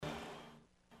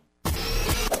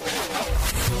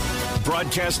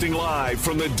Broadcasting live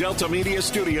from the Delta Media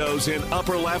Studios in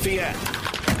Upper Lafayette.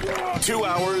 2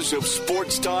 hours of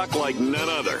sports talk like none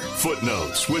other.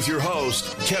 Footnotes with your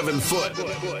host, Kevin Foote.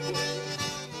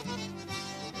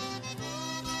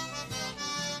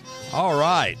 All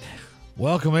right.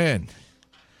 Welcome in.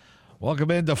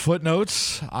 Welcome into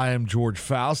Footnotes. I am George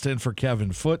Faust in for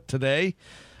Kevin Foote today.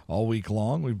 All week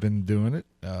long we've been doing it.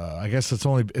 I guess it's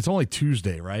only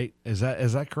Tuesday, right? Is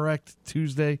that correct?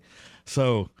 Tuesday.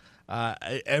 So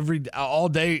all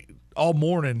day, all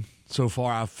morning so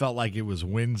far, I felt like it was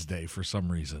Wednesday for some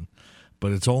reason,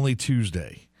 but it's only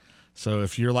Tuesday. So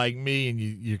if you're like me and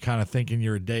you're kind of thinking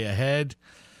you're a day ahead,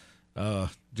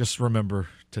 just remember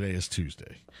today is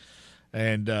Tuesday.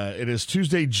 And it is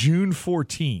Tuesday, June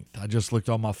 14th. I just looked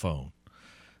on my phone.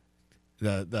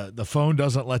 The phone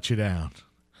doesn't let you down.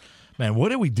 Man, what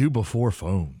did we do before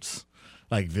phones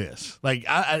like this? Like,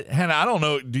 Hannah, I don't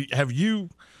know. Have you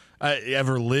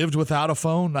ever lived without a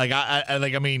phone? Like,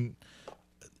 I mean,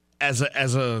 as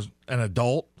an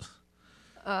adult.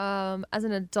 As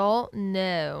an adult,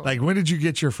 no. Like, when did you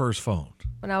get your first phone?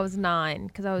 When I was 9,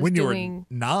 because I was when doing. You were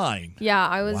 9. Yeah,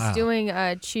 I was Wow. doing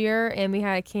a cheer, and we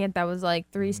had a camp that was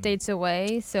like 3 states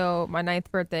away. So my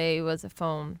 9th birthday was a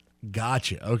phone.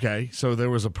 Gotcha. Okay, so there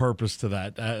was a purpose to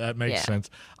that. That makes Yeah. sense.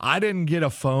 I didn't get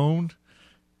a phone,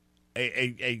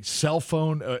 a cell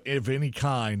phone of any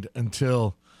kind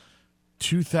until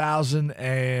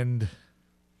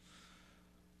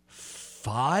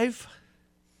 2005,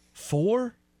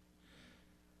 4.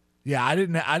 Yeah, I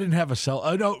didn't have a cell.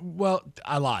 Oh no, well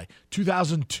I lie.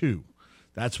 2002.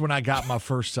 That's when I got my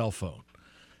first cell phone.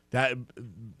 That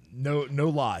no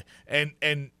lie. And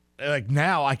like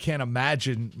now I can't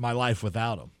imagine my life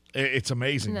without them. It's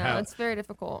amazing. No, how, it's very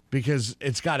difficult. because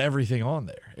it's got everything on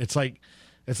there. It's like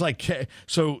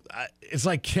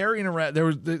carrying around.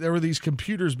 There were these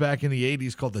computers back in the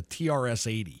 80s called the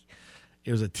TRS-80.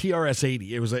 It was a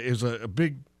TRS-80. It was a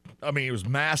big. I mean, it was a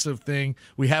massive thing.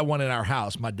 We had one in our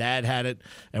house. My dad had it,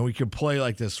 and we could play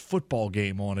like this football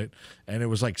game on it, and it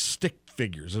was like stick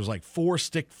figures. It was like 4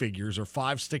 stick figures or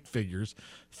 5 stick figures,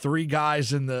 3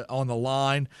 guys on the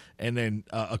line, and then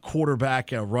a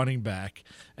quarterback, a running back,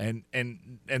 and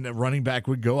the running back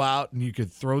would go out, and you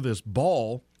could throw this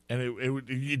ball, and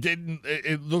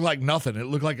it looked like nothing. It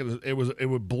looked like it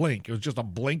would blink. It was just a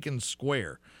blinking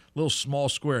square, little small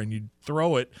square, and you'd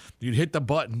throw it, you'd hit the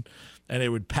button, and it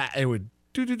would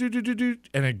do,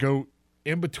 and it'd go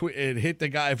in between. It hit the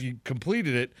guy. If you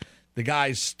completed it, the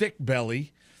guy's stick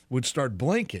belly would start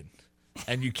blinking,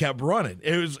 and you kept running.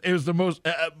 It was the most.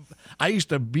 I used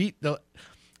to beat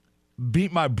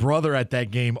my brother at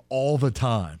that game all the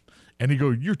time, and he'd go,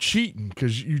 "You're cheating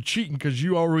because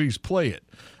you always play it."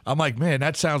 I'm like, man,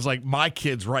 that sounds like my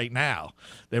kids right now.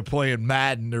 They're playing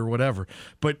Madden or whatever,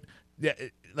 but.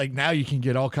 Like now you can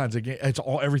get all kinds of games.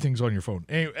 Everything's on your phone.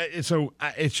 Anyway, so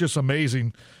it's just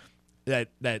amazing that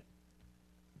the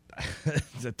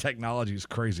technology is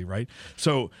crazy, right?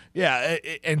 So yeah,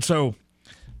 and so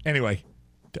anyway,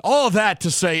 all of that to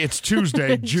say it's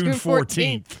Tuesday, June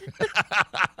 14th.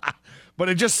 But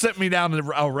it just sent me down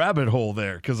a rabbit hole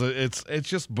there because it's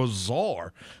just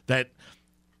bizarre that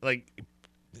like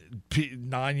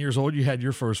 9 years old you had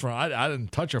your first phone. I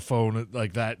didn't touch a phone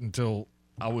like that until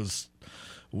I was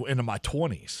into my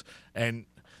 20s, and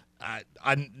I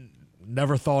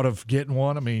never thought of getting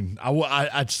one. I mean,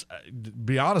 I'd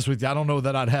be honest with you, I don't know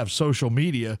that I'd have social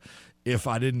media if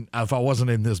I wasn't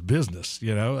in this business,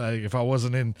 you know, if I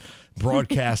wasn't in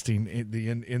broadcasting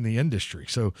in the industry.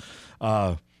 So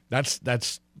that's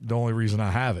the only reason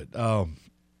I have it.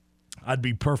 I'd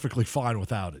be perfectly fine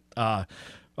without it. All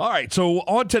right, so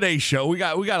on today's show, we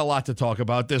got a lot to talk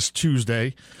about this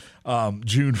Tuesday.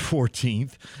 June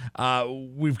 14th.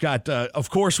 We've got,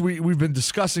 of course, we've been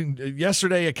discussing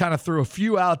yesterday. I kind of threw a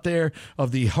few out there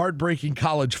of the heartbreaking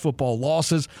college football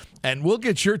losses, and we'll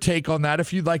get your take on that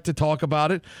if you'd like to talk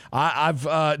about it. I've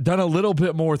done a little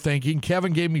bit more thinking.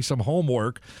 Kevin gave me some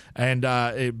homework, and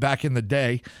back in the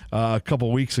day, a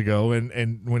couple weeks ago,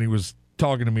 and when he was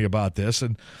talking to me about this,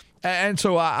 and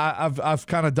so I've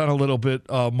kind of done a little bit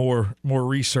more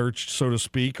research, so to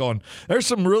speak, on there's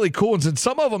some really cool ones, and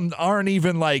some of them aren't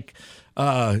even like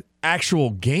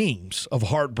actual games of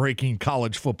heartbreaking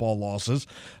college football losses.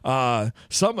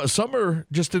 Some are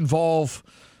just involve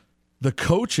the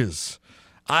coaches.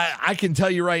 I can tell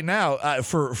you right now,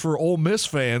 for Ole Miss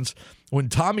fans, when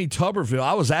Tommy Tuberville,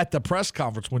 I was at the press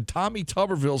conference when Tommy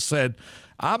Tuberville said,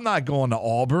 "I'm not going to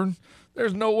Auburn."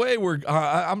 There's no way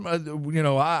I'm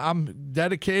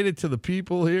dedicated to the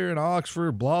people here in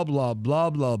Oxford, blah, blah, blah,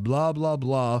 blah, blah, blah,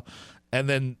 blah. And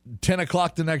then 10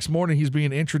 o'clock the next morning, he's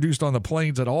being introduced on the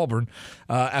plains at Auburn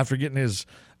after getting his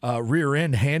rear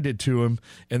end handed to him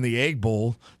in the Egg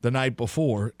Bowl the night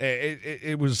before.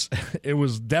 It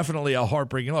was definitely a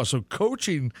heartbreaking loss. So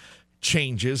coaching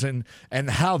changes and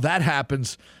how that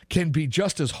happens can be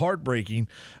just as heartbreaking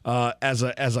as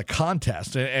a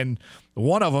contest. And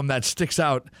one of them that sticks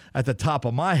out at the top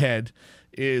of my head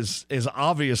is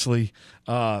obviously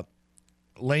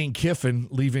Lane Kiffin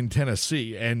leaving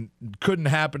Tennessee, and couldn't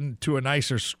happen to a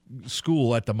nicer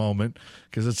school at the moment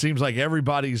because it seems like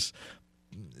everybody's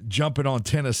jumping on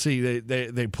Tennessee.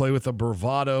 They play with a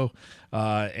bravado,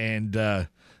 and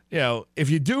if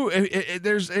you do,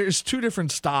 there's two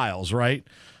different styles, right?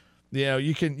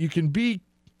 You can be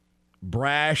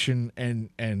brash and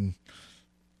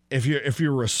if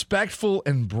you're respectful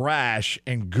and brash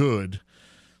and good,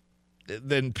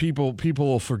 then people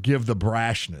will forgive the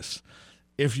brashness.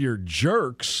 If you're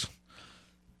jerks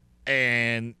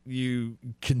and you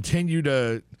continue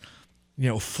to,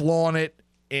 flaunt it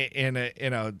in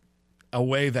a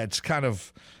way that's kind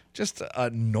of just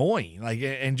annoying,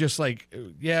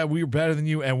 yeah, we're better than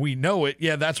you and we know it.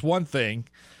 Yeah, that's one thing.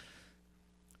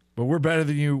 But we're better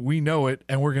than you, we know it,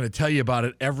 and we're going to tell you about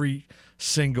it every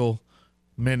single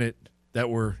minute that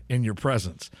we're in your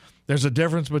presence. There's a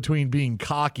difference between being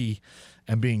cocky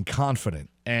and being confident.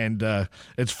 And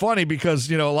it's funny because,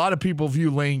 a lot of people view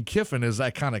Lane Kiffin as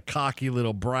that kind of cocky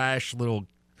little brash little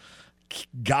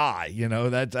guy.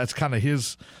 That's kind of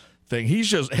his thing.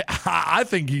 I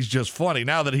think he's just funny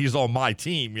now that he's on my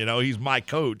team. He's my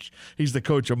coach. He's the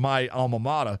coach of my alma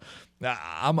mater.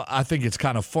 I think it's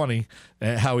kind of funny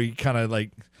how he kind of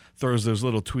throws those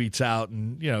little tweets out,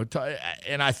 and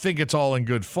and I think it's all in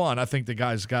good fun. I think the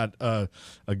guy's got a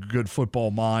good football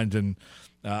mind, and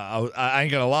I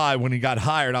ain't gonna lie. When he got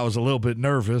hired, I was a little bit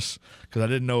nervous because I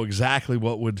didn't know exactly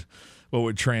what would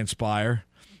transpire.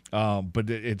 But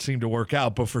it seemed to work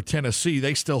out. But for Tennessee,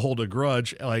 they still hold a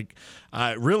grudge. To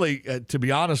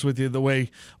be honest with you, the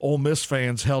way Ole Miss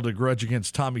fans held a grudge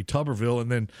against Tommy Tuberville,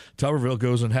 and then Tuberville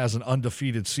goes and has an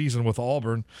undefeated season with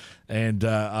Auburn, and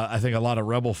I think a lot of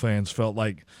Rebel fans felt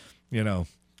like,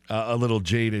 a little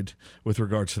jaded with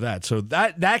regards to that. So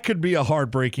that could be a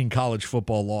heartbreaking college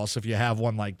football loss if you have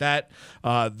one like that.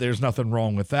 There's nothing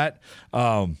wrong with that.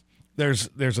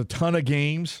 There's a ton of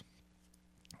games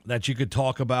that you could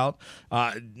talk about.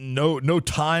 No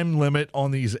time limit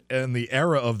on these in the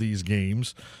era of these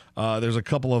games. There's a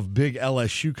couple of big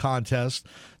LSU contests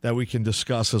that we can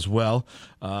discuss as well.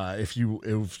 If you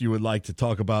would like to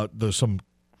talk about some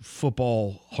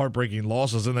football heartbreaking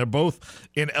losses, and they're both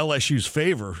in LSU's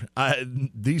favor.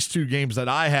 These two games that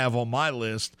I have on my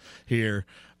list here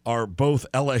are both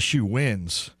LSU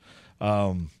wins.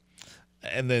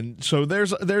 And then, so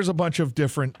there's a bunch of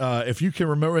different. If you can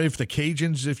remember,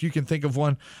 if you can think of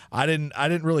one, I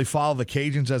didn't really follow the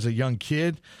Cajuns as a young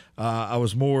kid. I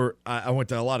went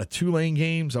to a lot of Tulane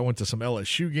games. I went to some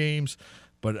LSU games,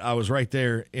 but I was right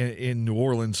there in New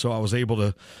Orleans, so I was able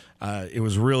to. It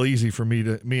was real easy for me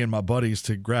and my buddies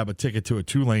to grab a ticket to a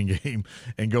Tulane game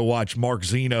and go watch Mark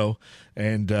Zeno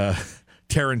and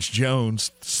Terrence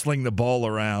Jones sling the ball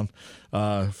around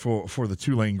for the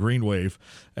Tulane Green Wave,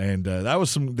 and that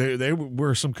was they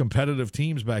were some competitive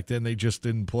teams back then. They just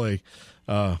didn't play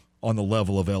on the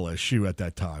level of LSU at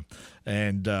that time,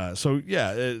 and so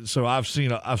I've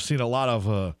seen a lot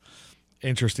of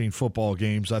interesting football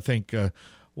games. I think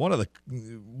one of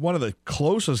the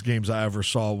closest games I ever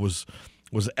saw was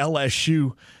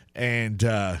LSU and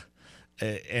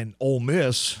Ole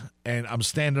Miss, and I'm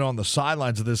standing on the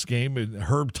sidelines of this game, and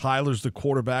Herb Tyler's the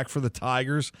quarterback for the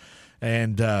Tigers,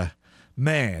 and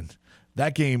man,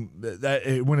 that game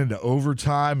it went into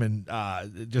overtime, and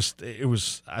it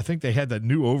was. I think they had that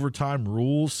new overtime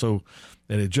rules, so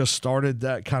that it just started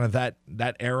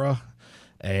that era,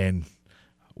 and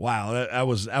wow, that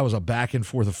was a back and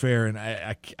forth affair, and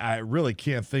I really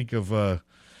can't think of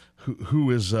who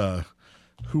was the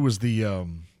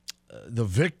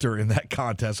victor in that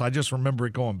contest. I just remember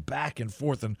it going back and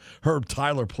forth, and Herb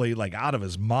Tyler played out of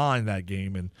his mind that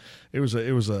game, and it was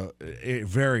a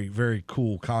very, very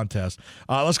cool contest.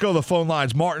 Let's go to the phone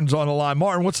lines. Martin's on the line.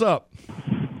 Martin, what's up?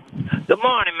 Good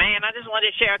morning, man. I just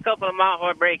wanted to share a couple of my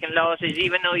heartbreaking losses,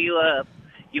 even though you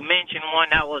mentioned one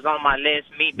that was on my list,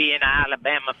 me being an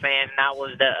Alabama fan, and that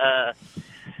was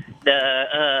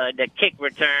the kick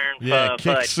return for a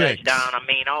touchdown. I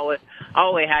mean,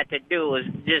 all we had to do was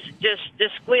just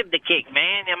squib the kick,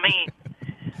 man. I mean,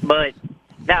 but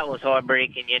that was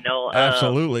heartbreaking,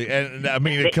 Absolutely, and I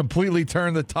mean, it completely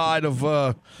turned the tide of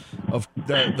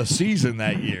the season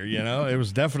that year. It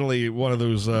was definitely one of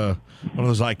those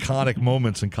iconic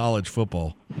moments in college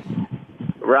football.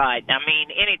 Right. I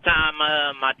mean, anytime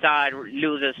my Tide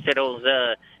loses to those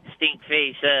stink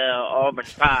face Auburn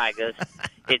Tigers,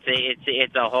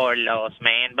 it's a hard loss,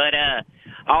 man. But I'm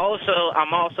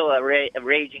also a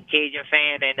raging Cajun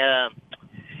fan, and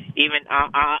even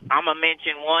I'm gonna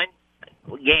mention one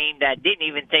game that didn't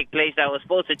even take place that was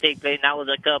supposed to take place, and that was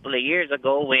a couple of years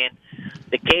ago when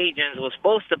the Cajuns were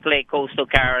supposed to play Coastal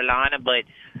Carolina, but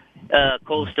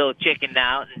Coastal chickened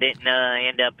out and didn't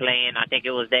end up playing. I think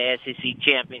it was the SEC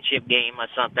championship game or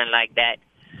something like that.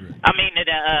 I mean,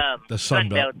 the Sun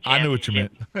Belt. I knew what you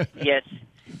meant. Yes,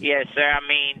 sir. I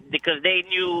mean, because they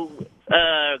knew good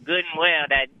and well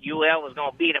that UL was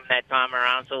going to beat them that time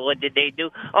around. So what did they do?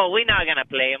 Oh, we're not going to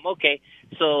play them. Okay.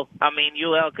 So, I mean,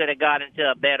 UL could have got into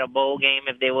a better bowl game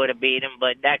if they would have beat them,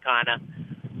 but that kind of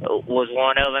was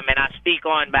one of them. And I speak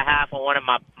on behalf of one of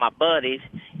my buddies.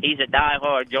 He's a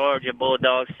diehard Georgia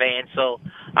Bulldogs fan, so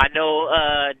I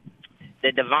know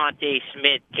the Devontae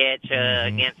Smith catch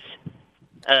against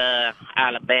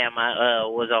Alabama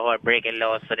was a heartbreaking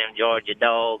loss for them Georgia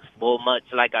Dogs, Bull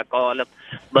Mutts like I call them.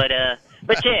 But yeah,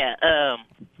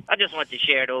 I just want to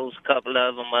share those couple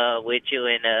of them with you,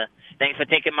 and thanks for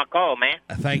taking my call, man.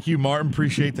 Thank you, Martin.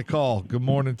 Appreciate the call. Good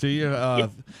morning to you.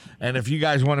 And if you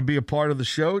guys want to be a part of the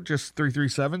show, just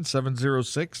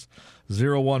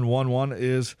 337-706-0111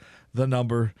 is the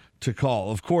number to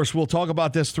call. Of course, we'll talk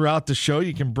about this throughout the show.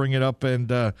 You can bring it up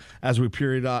and as we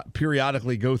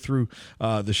periodically go through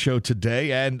the show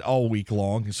today and all week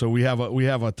long. So we have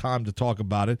a time to talk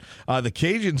about it. The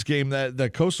Cajuns game,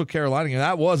 the Coastal Carolina game,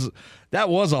 that was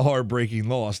a heartbreaking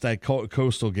loss, that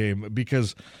Coastal game,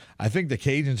 because I think the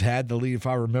Cajuns had the lead, if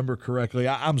I remember correctly.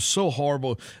 I'm so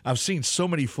horrible. I've seen so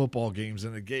many football games,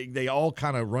 and they all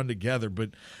kind of run together.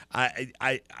 But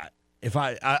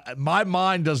my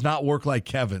mind does not work like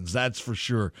Kevin's, that's for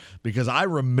sure, because I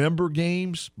remember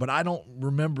games, but I don't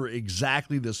remember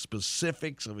exactly the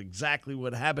specifics of exactly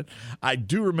what happened. I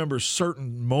do remember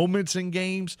certain moments in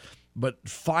games, but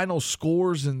final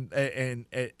scores and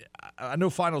I know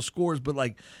final scores, but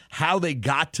like how they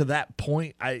got to that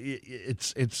point,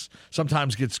 it's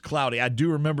sometimes gets cloudy. I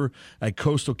do remember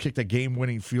Coastal kicked a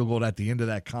game-winning field goal at the end of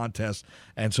that contest,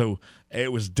 and so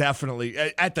it was definitely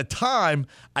at the time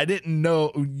I didn't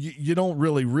know. You don't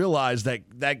really realize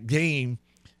that game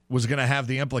was going to have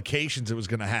the implications it was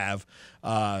going to have.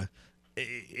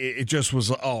 It just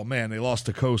was, oh man, they lost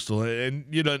to Coastal, and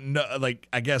like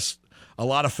I guess. A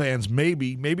lot of fans,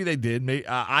 maybe they did.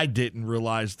 I didn't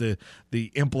realize the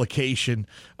implication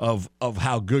of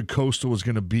how good Coastal was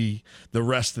going to be the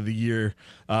rest of the year,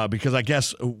 because I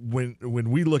guess when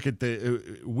we look at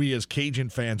we as Cajun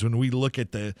fans, when we look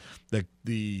at the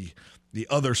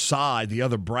other side, the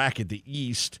other bracket, the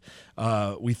East,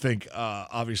 we think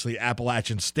obviously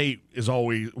Appalachian State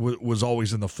was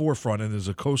always in the forefront, and as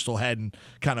a Coastal hadn't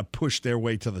kind of pushed their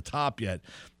way to the top yet,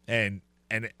 and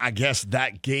I guess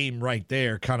that game right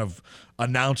there kind of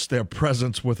announced their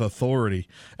presence with authority,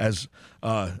 as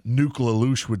Nuke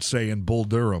LaLoosh would say in Bull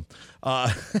Durham.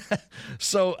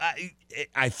 So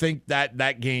I think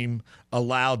that game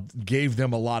gave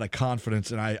them a lot of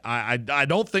confidence, and I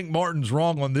don't think Martin's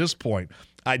wrong on this point.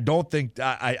 I don't think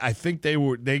I think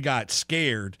they got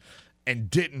scared and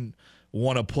didn't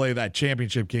want to play that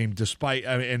championship game,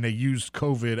 and they used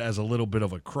COVID as a little bit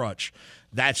of a crutch.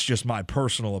 That's just my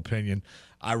personal opinion.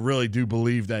 I really do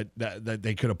believe that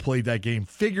they could have played that game,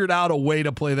 figured out a way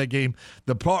to play that game.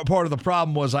 The part of the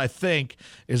problem was, I think,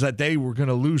 is that they were going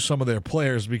to lose some of their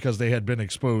players because they had been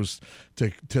exposed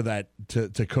to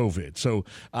COVID. So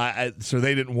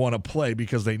they didn't want to play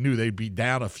because they knew they'd be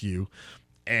down a few,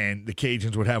 and the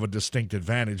Cajuns would have a distinct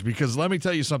advantage. Because let me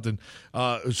tell you something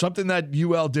that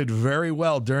UL did very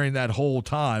well during that whole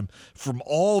time, from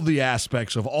all the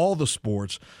aspects of all the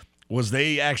sports, was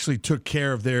they actually took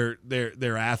care of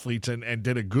their athletes and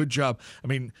did a good job. I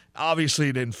mean, obviously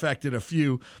it infected a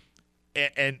few,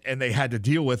 and they had to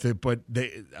deal with it. But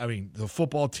the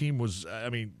football team was.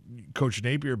 Coach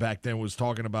Napier back then was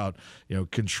talking about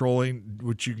controlling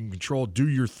what you can control.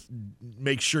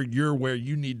 Make sure you're where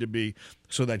you need to be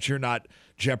so that you're not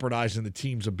jeopardizing the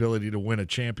team's ability to win a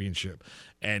championship.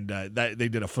 And that they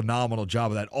did a phenomenal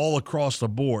job of that all across the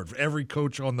board. Every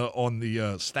coach on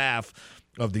the staff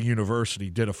of the university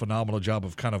did a phenomenal job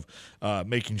of kind of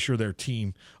making sure their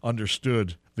team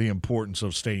understood the importance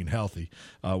of staying healthy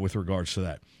with regards to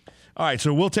that. All right,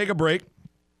 so we'll take a break.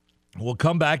 We'll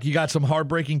come back. You got some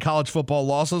heartbreaking college football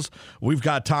losses. We've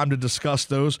got time to discuss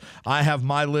those. I have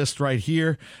my list right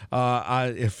here.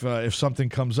 If something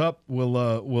comes up,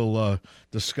 we'll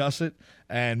discuss it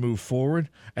and move forward.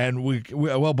 And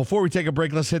before we take a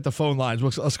break, let's hit the phone lines.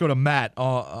 Let's go to Matt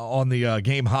on the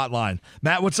game hotline.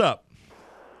 Matt, what's up?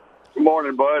 Good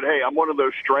morning, Bud. Hey, I'm one of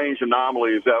those strange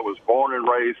anomalies that was born and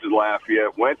raised in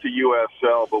Lafayette, went to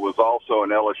USL, but was also an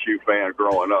LSU fan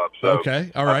growing up. So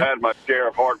okay, all right. I've had my share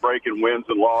of heartbreaking wins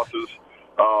and losses.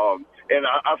 And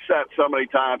I've sat so many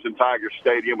times in Tiger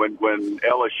Stadium when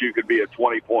LSU could be a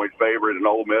 20-point favorite and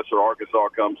Ole Miss or Arkansas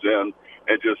comes in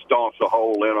and just stomps a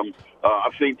hole in them.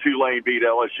 I've seen Tulane beat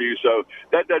LSU, so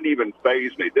that doesn't even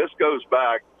faze me. This goes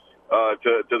back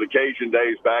to the Cajun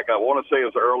days back, I want to say it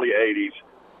was early 80s,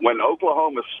 when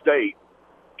Oklahoma State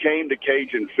came to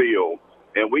Cajun Field,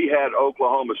 and we had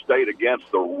Oklahoma State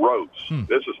against the ropes.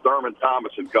 This is Thurman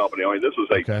Thomas and company. I mean, this was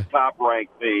a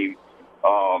top-ranked team.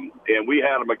 And we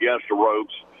had them against the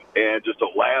ropes, and just a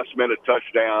last-minute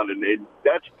touchdown. And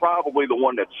that's probably the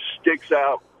one that sticks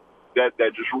out that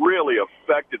just really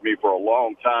affected me for a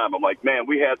long time. I'm like, man,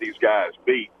 we had these guys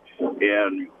beat,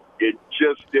 and it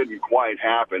just didn't quite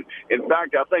happen. In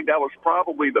fact, I think that was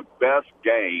probably the best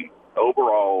game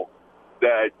overall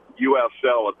that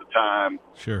USL at the time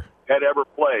had ever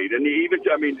played. And even,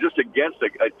 I mean, just against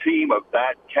a team of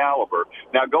that caliber.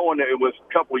 Now, it was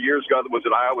a couple of years ago, that was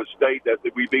at Iowa State that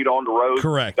we beat on the road.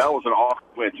 Correct. That was an awesome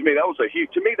win. To me, that was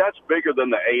to me, that's bigger than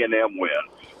the A&M win.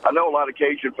 I know a lot of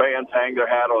Cajun fans hang their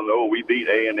hat on, we beat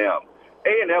A&M.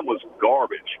 A&M was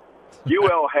garbage.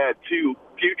 UL had two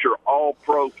future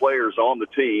all-pro players on the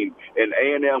team, and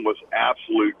A&M was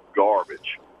absolute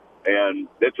garbage. And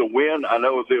it's a win. I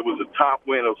know it was a top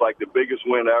win. It was like the biggest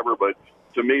win ever, but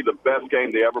to me, the best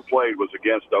game they ever played was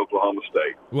against Oklahoma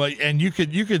State. Well, and you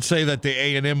could say that the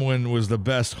A&M win was the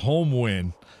best home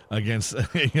win against,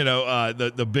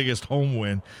 the biggest home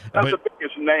win. That's the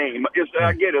biggest name.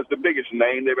 I get it's the biggest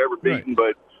name they've ever beaten,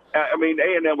 but I mean,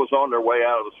 A&M was on their way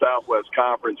out of the Southwest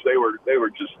Conference. They were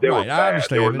bad. I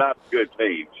understand. They were not a good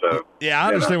team. So yeah, I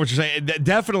understand what you're saying.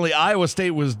 Definitely, Iowa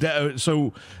State was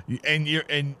so. And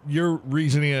your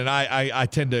reasoning, and I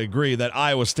tend to agree that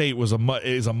Iowa State was a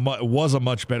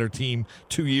much better team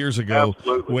 2 years ago.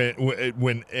 Absolutely.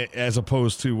 when as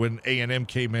opposed to when A&M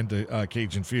came into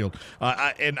Cajun Field.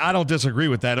 And I don't disagree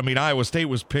with that. I mean, Iowa State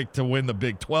was picked to win the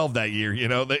Big 12 that year. You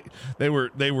know, they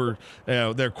were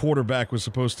their quarterback was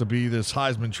supposed to be this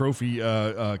Heisman Trophy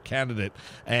candidate,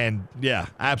 and yeah,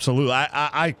 absolutely,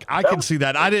 I can see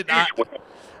that.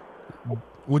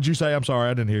 Would you say? I'm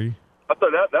sorry, I didn't hear you. I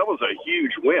thought that was a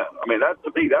huge win. I mean,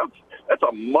 to me, that's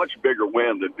a much bigger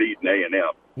win than beating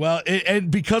A&M. Well,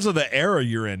 and because of the era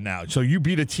you're in now, so you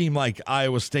beat a team like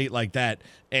Iowa State like that,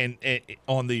 and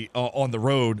on the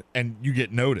road, and you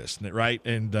get noticed, right?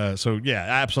 And so yeah,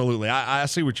 absolutely, I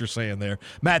see what you're saying there,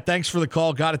 Matt. Thanks for the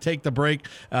call. Got to take the break.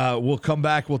 We'll come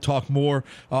back. We'll talk more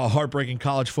heartbreaking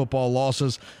college football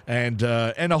losses and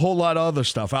a whole lot of other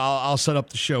stuff. I'll set up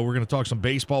the show. We're going to talk some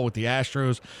baseball with the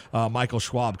Astros. Michael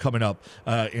Schwab coming up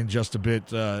in just a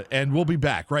bit, and we'll be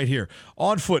back right here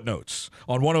on Footnotes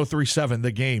on 103.7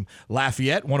 The Game,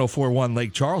 Lafayette, 104.1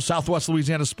 Lake Charles, Southwest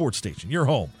Louisiana Sports Station, your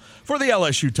home for the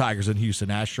LSU Tigers and Houston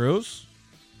Astros.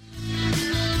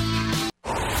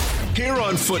 Here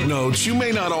on Footnotes, you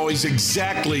may not always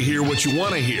exactly hear what you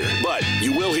want to hear, but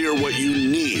you will hear what you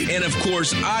need. And of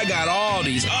course, I got all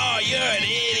these, you're an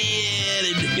idiot.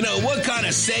 And, what kind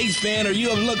of Saints fan are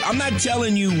you? Look, I'm not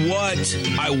telling you what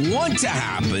I want to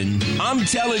happen. I'm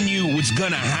telling you what's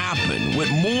going to happen. What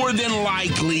more than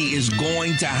likely is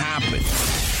going to happen.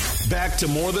 Back to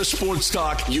more of the sports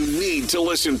talk you need to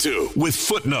listen to with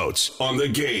Footnotes on The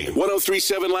Game.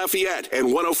 103.7 Lafayette and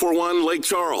 104.1 Lake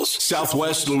Charles,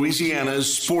 Southwest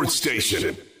Louisiana's sports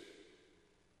station.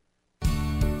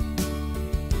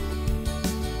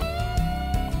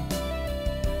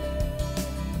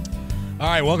 All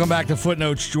right, welcome back to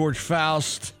Footnotes. George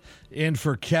Faust in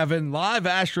for Kevin. Live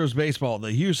Astros baseball.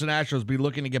 The Houston Astros be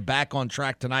looking to get back on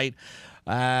track tonight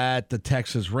at the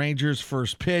Texas Rangers.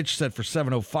 First pitch set for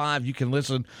 7:05. You can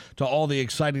listen to all the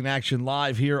exciting action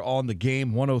live here on The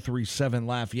Game. 103.7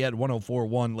 Lafayette,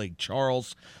 104.1 Lake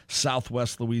Charles,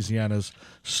 Southwest Louisiana's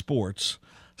sports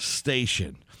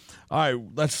station. All right,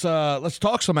 let's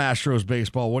talk some Astros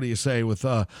baseball. What do you say with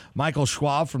Michael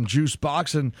Schwab from Juice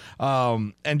Box and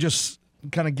just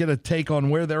kind of get a take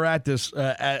on where they're at this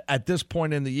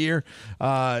point in the year.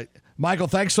 Michael,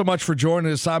 thanks so much for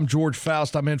joining us. I'm George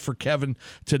Faust. I'm in for Kevin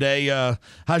today.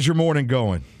 How's your morning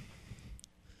going?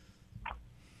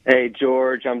 Hey,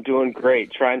 George, I'm doing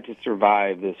great. Trying to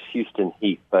survive this Houston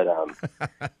heat, but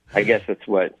I guess that's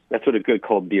what a good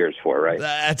cold beer is for, right?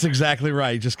 That's exactly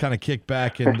right. Just kind of kick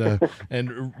back and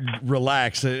and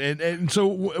relax. And so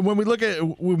when we look at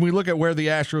where the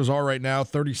Astros are right now,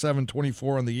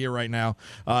 37-24 on the year right now.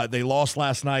 They lost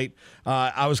last night.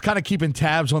 I was kind of keeping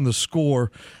tabs on the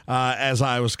score as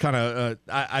I was kind of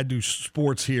I do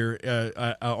sports here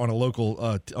on the local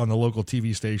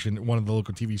TV station, one of the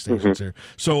local TV stations here.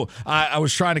 So I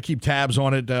was trying to keep tabs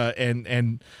on it,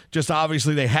 and just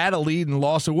obviously they had a lead and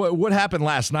lost it. What happened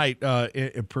last night,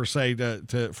 per se,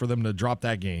 for them to drop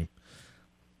that game?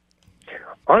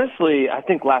 Honestly, I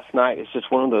think last night is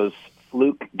just one of those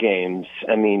fluke games.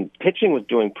 I mean, pitching was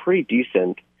doing pretty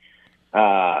decent,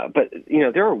 but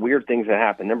there were weird things that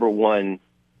happened. Number one,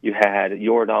 you had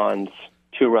Jordan's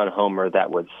 2-run homer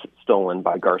that was stolen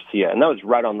by Garcia, and that was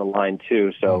right on the line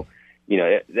too. So,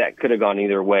 that could have gone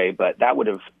either way, but that would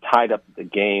have tied up the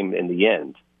game in the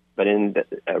end. But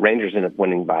Rangers ended up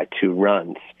winning by 2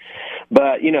 runs.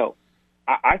 But,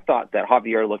 I thought that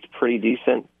Javier looked pretty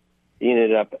decent. He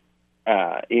ended up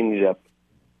in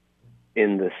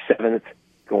the 7th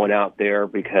going out there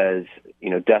because,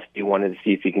 Dusty wanted to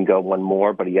see if he can go one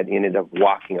more, but he ended up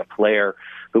walking a player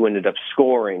who ended up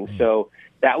scoring. So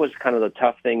that was kind of the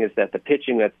tough thing, is that the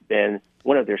pitching that's been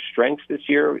one of their strengths this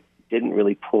year didn't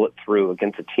really pull it through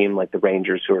against a team like the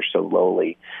Rangers, who are so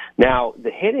lowly. Now,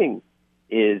 the hitting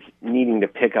is needing to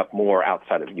pick up more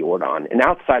outside of Jordan. And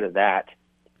outside of that,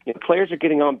 players are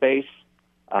getting on base.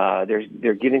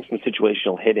 They're getting some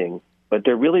situational hitting, but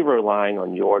they're really relying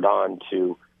on Jordan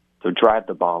to drive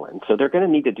the ball in. So they're going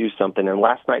to need to do something. And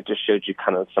last night just showed you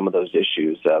kind of some of those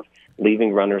issues of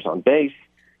leaving runners on base,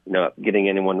 getting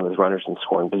anyone with runners in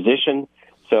scoring position.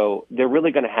 So they're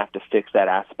really going to have to fix that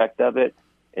aspect of it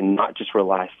and not just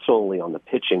rely solely on the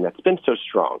pitching that's been so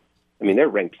strong. I mean, they're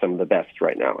ranked some of the best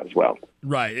right now as well.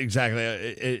 Right, exactly.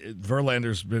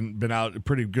 Verlander's been out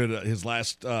pretty good his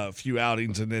last few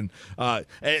outings, and then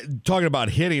talking about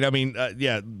hitting, I mean,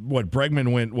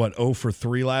 Bregman went 0 for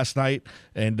 3 last night,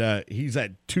 and he's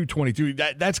at 222.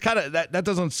 That's kind of that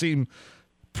doesn't seem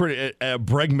pretty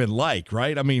Bregman like,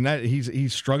 right? I mean,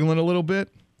 he's struggling a little bit.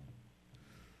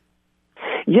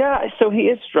 Yeah, so he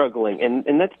is struggling,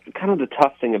 and that's kind of the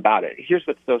tough thing about it. Here's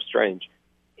what's so strange.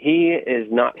 He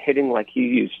is not hitting like he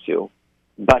used to,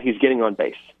 but he's getting on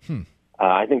base.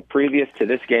 I think previous to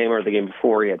this game or the game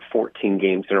before, he had 14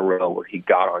 games in a row where he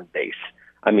got on base.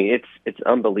 I mean, it's an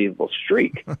unbelievable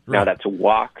streak. Right. Now, that's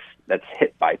walks, that's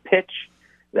hit by pitch,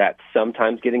 that's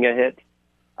sometimes getting a hit,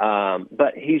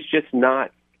 but he's just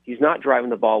not. He's not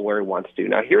driving the ball where he wants to.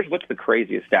 Now, here's what's the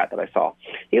craziest stat that I saw.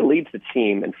 He leads the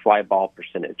team in fly ball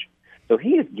percentage. So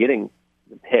he is getting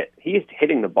the hit. He is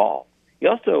hitting the ball. He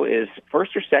also is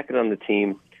first or second on the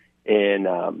team in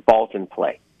balls in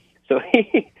play. So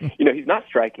he's not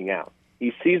striking out.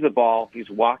 He sees the ball. He's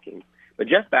walking. But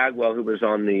Jeff Bagwell, who was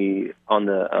on the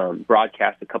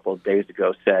broadcast a couple of days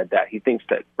ago, said that he thinks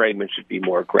that Bregman should be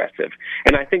more aggressive.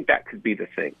 And I think that could be the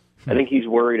thing. I think he's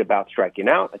worried about striking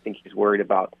out. I think he's worried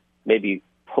about maybe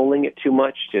pulling it too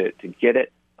much to get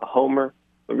it a homer.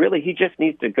 But really, he just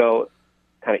needs to go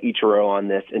kind of Ichiro on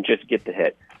this and just get the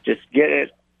hit. Just get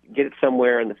it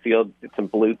somewhere in the field, get some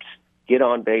bloops, get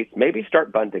on base, maybe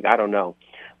start bunting. I don't know.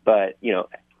 But,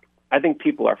 I think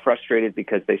people are frustrated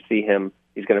because they see him.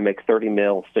 He's going to make $30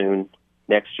 million soon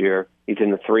next year. He's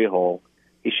in the 3-hole.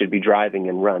 He should be driving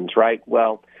in runs, right?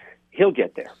 Well, he'll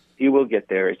get there. He will get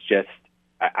there. It's just,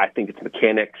 I think it's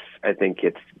mechanics. I think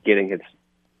it's getting his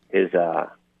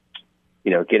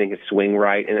swing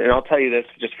right. And I'll tell you this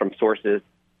just from sources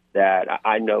that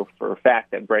I know for a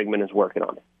fact that Bregman is working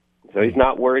on it. So he's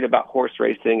not worried about horse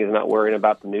racing. He's not worried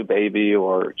about the new baby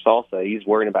or salsa. He's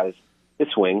worried about his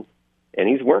swing, and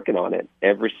he's working on it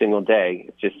every single day.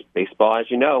 It's just baseball, as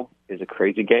you know, is a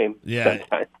crazy game. Yeah,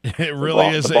 sometimes it really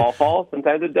is. The ball falls.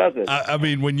 Sometimes it doesn't. I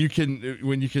mean, when you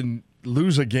can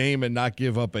lose a game and not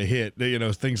give up a hit,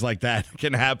 things like that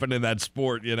can happen in that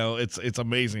sport. It's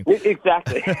amazing.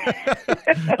 Exactly.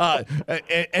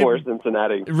 For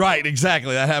Cincinnati. Right,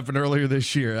 exactly. That happened earlier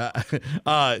this year.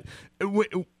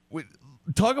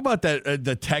 Talk about that.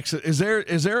 The Texas, is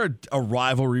there a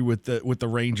rivalry with the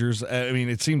Rangers? I mean,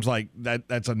 it seems like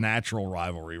that's a natural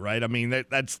rivalry, right? I mean,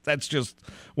 that's just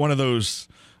one of those.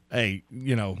 Hey,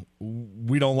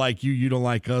 we don't like you, you don't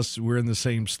like us. We're in the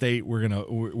same state. We're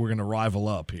gonna rival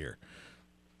up here.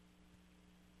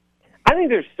 I think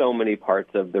there's so many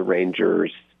parts of the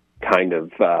Rangers kind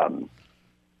of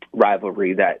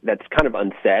rivalry that's kind of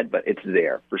unsaid, but it's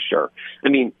there for sure. I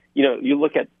mean, you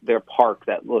look at their park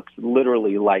that looks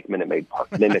literally like Minute Maid Park.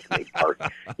 They've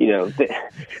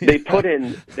put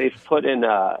in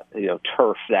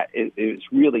turf that is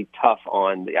really tough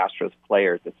on the Astros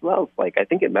players as well. It's like I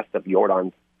think it messed up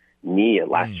Jordan's knee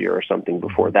last year or something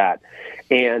before that,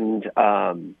 and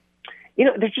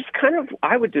they're just kind of,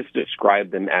 I would just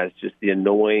describe them as just the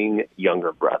annoying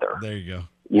younger brother. There you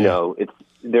go.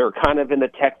 They're kind of in the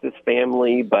Texas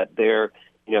family, but they're,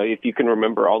 if you can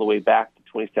remember all the way back to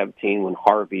 2017 when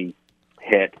Harvey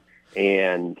hit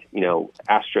and,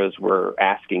 Astros were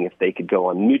asking if they could go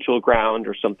on neutral ground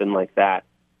or something like that,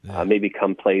 maybe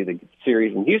come play the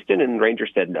series in Houston, and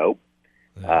Rangers said no.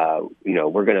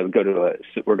 We're going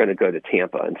to go to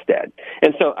Tampa instead.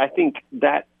 And so I think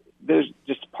that there's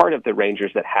just part of the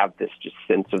Rangers that have this just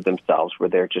sense of themselves where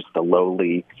they're just the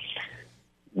lowly,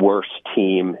 worst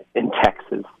team in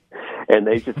Texas, and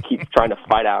they just keep trying to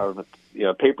fight out of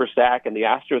a paper sack, and the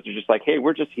Astros are just like, hey,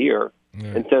 we're just here. Yeah.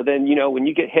 And so then, when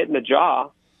you get hit in the jaw,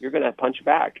 you're going to punch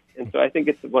back. And so I think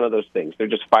it's one of those things. They're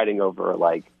just fighting over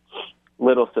like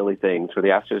little silly things where the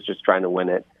Astros just trying to win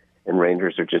it, and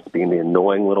Rangers are just being the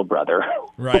annoying little brother.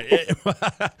 Right.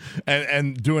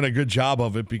 and doing a good job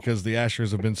of it because the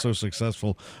Astros have been so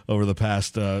successful over the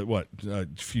past,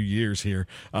 few years here.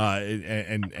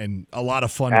 And a lot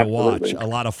of fun Absolutely. to watch. A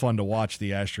lot of fun to watch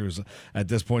the Astros at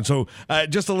this point. So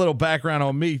just a little background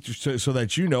on me so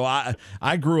that you know.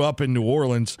 I grew up in New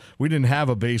Orleans. We didn't have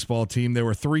a baseball team. There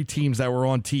were 3 teams that were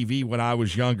on TV when I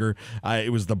was younger.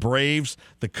 It was the Braves,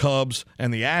 the Cubs,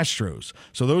 and the Astros.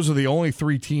 So those are the only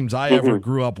 3 teams I ever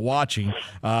grew up watching.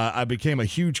 I became a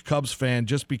huge Cubs fan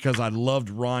just because I loved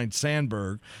Ryne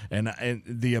Sandberg and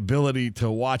the ability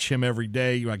to watch him every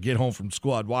day. I get home from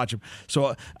school, I'd watch him.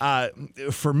 So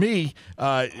for me,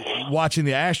 watching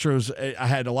the Astros, I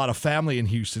had a lot of family in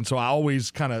Houston, so I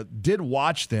always kind of did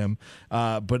watch them,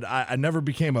 but I never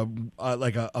became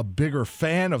a bigger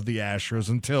fan of the Astros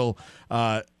until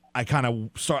I kind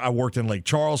of I worked in Lake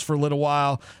Charles for a little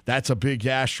while. That's a big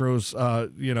Astros,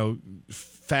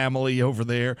 family over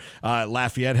there.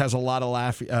 Lafayette has a lot of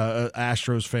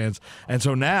Astros fans, and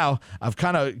so now I've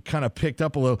kind of picked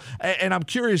up a little. And I'm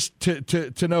curious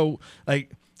to know,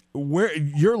 like, where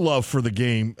your love for the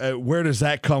game, where does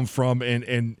that come from,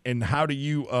 and how do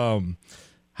you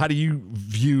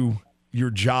view your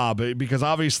job? Because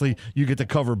obviously you get to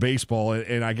cover baseball,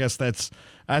 and I guess that's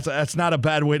not a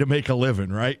bad way to make a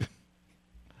living, right?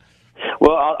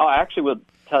 Well, I actually will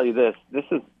tell you this. This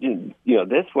is,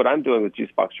 what I'm doing with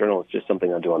Juicebox Journal is just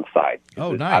something I do on the side.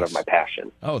 Oh, nice. Out of my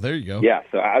passion. Oh, there you go. Yeah,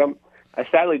 so I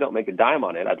sadly don't make a dime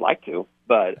on it. I'd like to,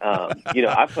 but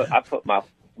I put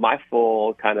my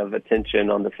full kind of attention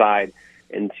on the side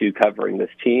into covering this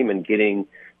team and getting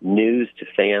news to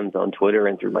fans on Twitter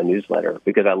and through my newsletter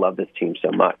because I love this team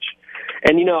so much.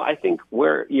 And, I think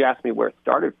where you asked me where it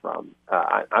started from,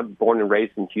 I'm born and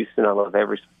raised in Houston. I love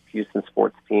every Houston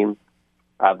sports team.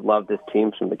 I've loved this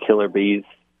team from the Killer Bees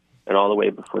and all the way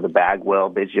before the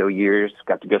Bagwell, Biggio years.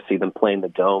 Got to go see them play in the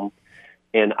Dome.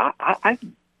 And I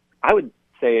would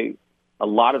say a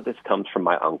lot of this comes from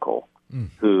my uncle,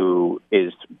 who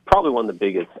is probably one of the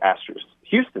biggest Astros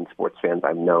Houston sports fans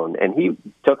I've known. And he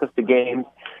took us to games.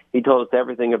 He told us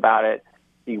everything about it.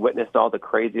 He witnessed all the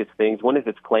craziest things. One of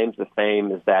his claims to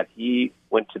fame is that he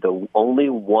went to the only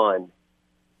one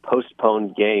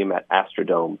postponed game at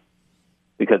Astrodome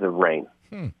because of rain,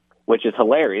 which is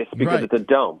hilarious because it's a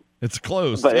dome. It's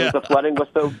closed. But the flooding was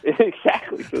so –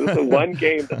 exactly. So it was the one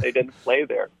game that they didn't play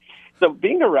there. So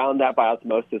being around that by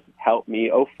osmosis helped me.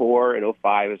 2004 and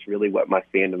 2005 is really what my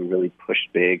fandom really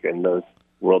pushed big in those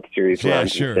World Series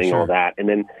runs and all that. And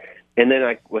then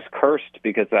I was cursed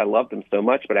because I loved them so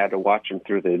much, but I had to watch them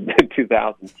through the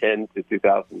 2010 to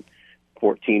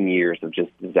 2014 years of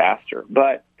just disaster.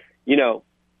 But,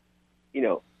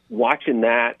 watching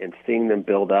that and seeing them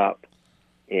build up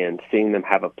and seeing them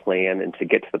have a plan and to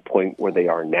get to the point where they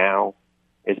are now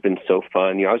has been so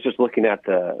fun. I was just looking at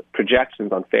the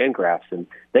projections on Fangraphs, and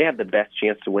they have the best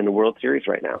chance to win the World Series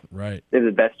right now. Right. They have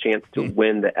the best chance to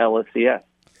win the LCS.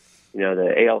 The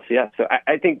ALCS. So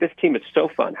I think this team is so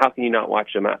fun. How can you not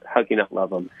watch them? How can you not love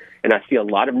them? And I see a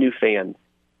lot of new fans,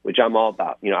 which I'm all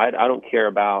about. I don't care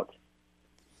about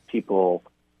people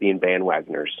being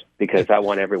bandwagoners because I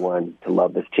want everyone to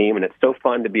love this team. And it's so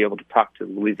fun to be able to talk to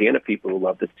Louisiana people who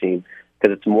love this team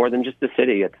because it's more than just a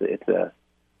city. It's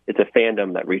it's a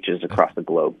fandom that reaches across the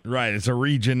globe. Right, it's a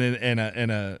region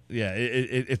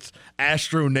it's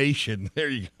Astro Nation. There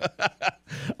you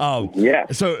go.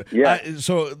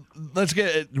 So let's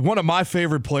get one of my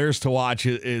favorite players to watch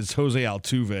is Jose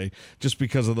Altuve, just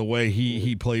because of the way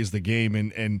he plays the game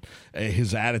and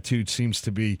his attitude seems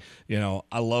to be,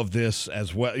 I love this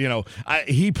as well.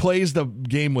 He plays the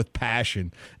game with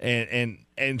passion and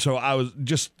so I was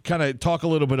just kind of talk a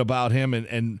little bit about him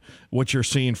and what you're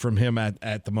seeing from him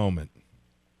at the moment.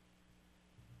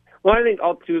 Well, I think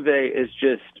Altuve is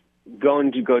just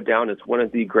going to go down as one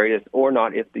of the greatest, or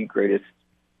not if the greatest,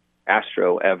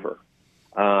 Astro ever.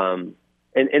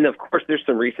 And of course, there's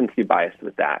some recency bias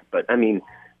with that. But, I mean,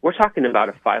 we're talking about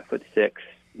a 5'6",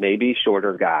 maybe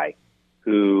shorter guy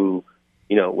who,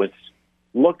 was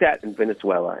looked at in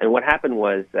Venezuela. And what happened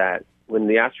was that when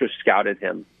the Astros scouted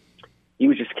him, he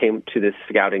just came to this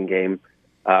scouting game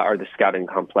or the scouting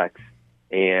complex,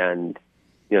 and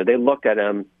they looked at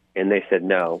him and they said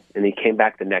no, and he came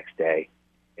back the next day,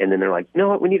 and then they're like, you know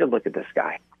what, we need to look at this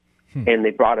guy, and they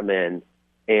brought him in,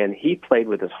 and he played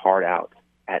with his heart out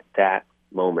at that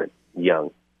moment.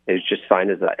 Young, he was just signed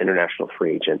as an international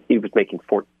free agent. He was making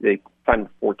they signed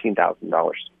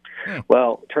 $14,000.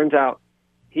 Well, turns out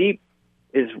he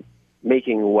is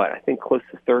making what I think close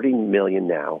to $30 million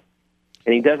now.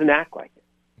 And he doesn't act like it.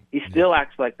 He still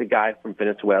acts like the guy from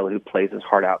Venezuela who plays his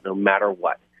heart out no matter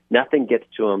what. Nothing gets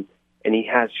to him, and he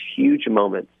has huge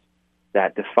moments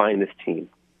that define this team.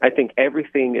 I think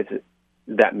everything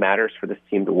that matters for this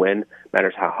team to win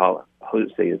matters how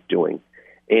Jose is doing.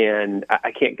 And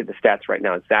I can't get the stats right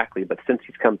now exactly, but since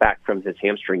he's come back from his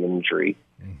hamstring injury,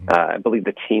 I believe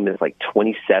the team is like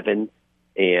 27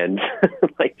 and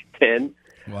like 10.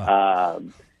 Wow.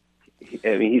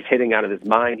 I mean, he's hitting out of his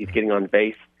mind. He's getting on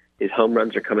base. His home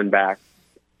runs are coming back.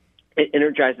 It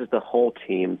energizes the whole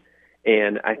team.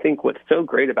 And I think what's so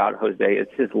great about Jose is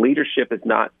his leadership is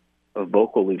not a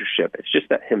vocal leadership. It's just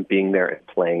that him being there and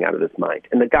playing out of his mind.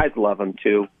 And the guys love him,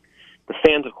 too. The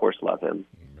fans, of course, love him.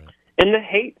 And the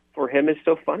hate for him is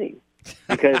so funny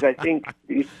because I think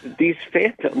these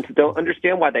phantoms don't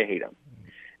understand why they hate him.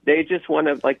 They just want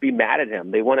to be mad at him.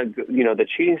 They want to, the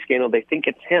cheating scandal. They think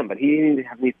it's him, but he didn't even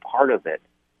have any part of it.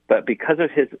 But because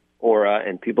of his aura,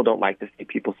 and people don't like to see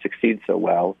people succeed so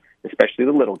well, especially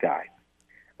the little guy.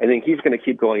 I think he's going to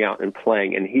keep going out and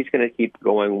playing, and he's going to keep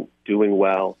doing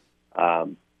well.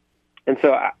 And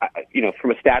so,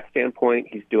 from a stats standpoint,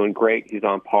 he's doing great. He's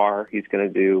on par. He's going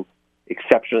to do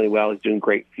exceptionally well. He's doing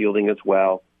great fielding as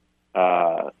well.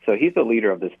 So he's the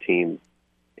leader of this team,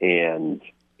 and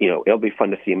it'll be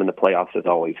fun to see him in the playoffs as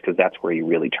always, because that's where he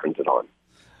really turns it on.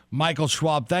 Michael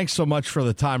Schwab, thanks so much for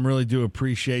the time. Really do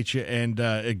appreciate you, and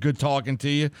good talking to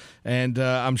you. And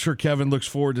I'm sure Kevin looks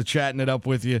forward to chatting it up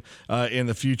with you in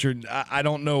the future. I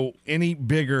don't know any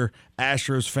bigger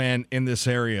Astros fan in this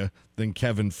area than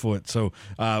Kevin Foote. So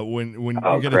when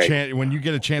you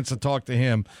get a chance to talk to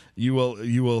him, you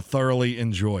will thoroughly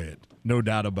enjoy it. No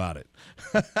doubt about it.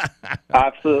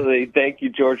 Absolutely. Thank you,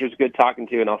 George. It was good talking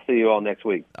to you, and I'll see you all next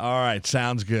week. All right.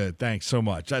 Sounds good. Thanks so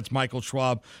much. That's Michael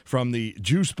Schwab from the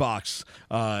Juice Box,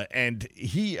 and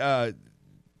he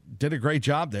did a great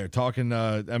job there talking.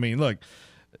 Look,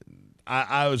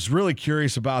 I was really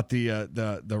curious about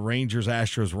the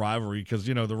Rangers-Astros rivalry because,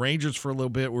 the Rangers for a little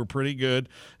bit were pretty good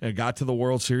and got to the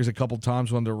World Series a couple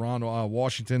times when they're on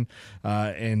Washington,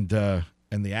 and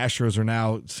the Astros are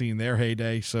now seeing their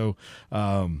heyday. So,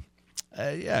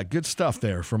 good stuff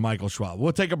there from Michael Schwab.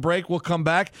 We'll take a break. We'll come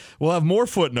back. We'll have more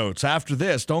footnotes after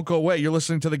this. Don't go away. You're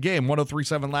listening to The Game,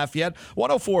 103.7 Lafayette,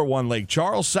 104.1 Lake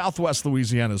Charles, Southwest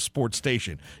Louisiana's sports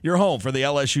station. Your home for the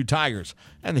LSU Tigers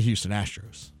and the Houston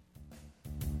Astros.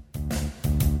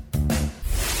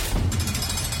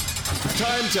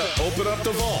 Time to open up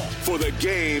the vault for the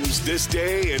games this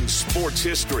day in sports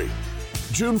history.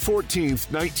 June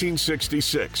 14th,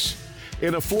 1966.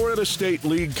 In a Florida State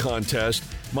League contest,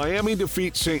 Miami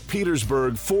defeats St.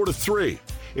 Petersburg 4-3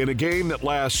 in a game that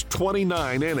lasts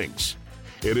 29 innings.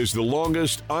 It is the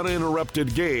longest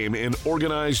uninterrupted game in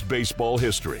organized baseball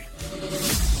history.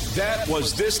 That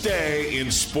was this day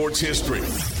in sports history.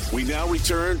 We now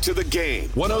return to The Game.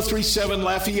 103.7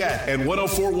 Lafayette and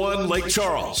 104.1 Lake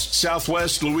Charles,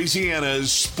 Southwest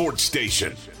Louisiana's sports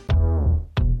station.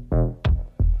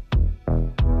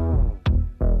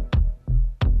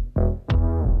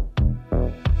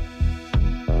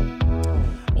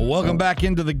 Welcome back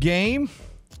into the game.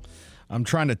 I'm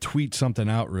trying to tweet something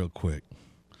out real quick.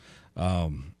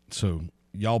 So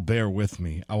y'all bear with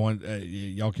me. I want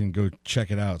y'all can go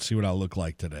check it out, see what I look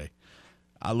like today.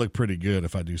 I look pretty good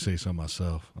if I do say so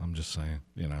myself. I'm just saying,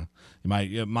 you know.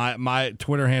 My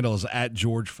Twitter handle is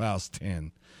 @GeorgeFaust10.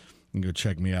 You can go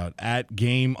check me out.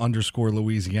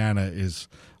 @game_Louisiana is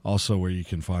also where you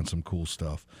can find some cool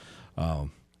stuff,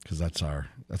 because that's our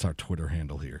Twitter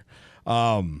handle here.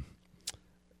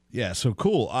 Yeah, so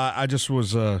cool. I just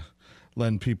was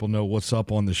letting people know what's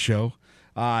up on the show.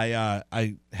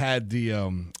 I had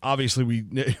the obviously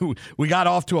we got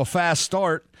off to a fast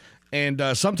start. And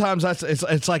sometimes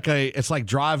it's like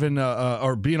driving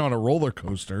or being on a roller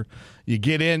coaster. You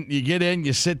get in,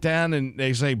 you sit down, and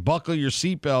they say buckle your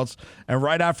seatbelts. And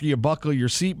right after you buckle your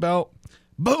seatbelt,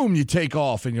 boom, you take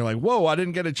off, and you're like, whoa! I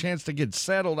didn't get a chance to get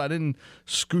settled. I didn't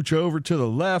scooch over to the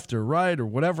left or right or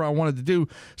whatever I wanted to do.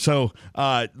 So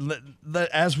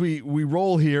as we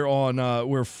roll here on,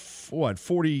 we're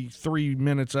 43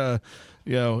 minutes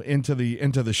into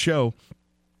the show.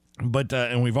 But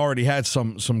and we've already had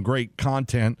some great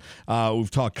content.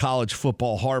 We've talked college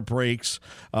football heartbreaks.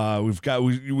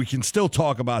 We can still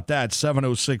talk about that.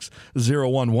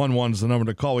 706-0111 is the number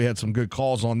to call. We had some good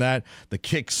calls on that. The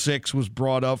kick six was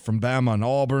brought up from Bama and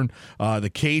Auburn.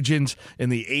 The Cajuns in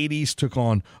the 80s took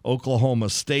on Oklahoma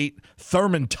State.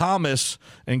 Thurman Thomas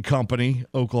and company,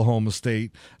 Oklahoma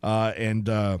State, and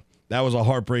that was a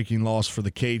heartbreaking loss for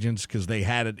the Cajuns because they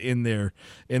had it in their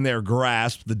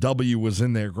grasp. The W was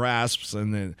in their grasps,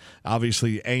 and then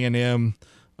obviously A&M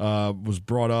was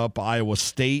brought up. Iowa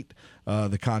State,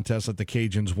 the contest that the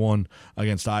Cajuns won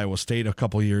against Iowa State a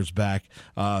couple years back,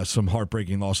 some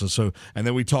heartbreaking losses. So, and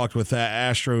then we talked with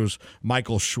Astros,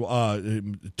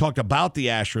 talked about the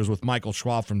Astros with Michael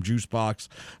Schwab from Juicebox,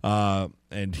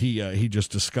 and he just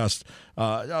discussed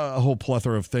a whole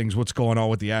plethora of things. What's going on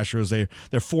with the Astros? They're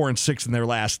 4-6 in their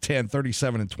last 10,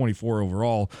 37-24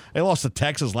 overall. They lost to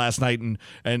Texas last night in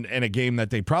a game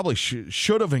that they probably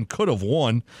should have and could have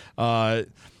won.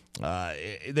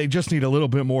 They just need a little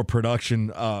bit more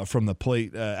production from the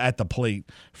plate at the plate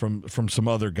from some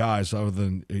other guys other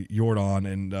than Jordan,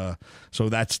 and so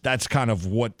that's kind of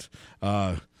what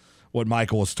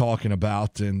Michael was talking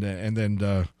about, and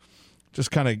then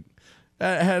just kind of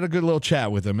had a good little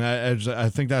chat with him. I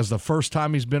think that's the first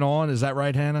time he's been on. Is that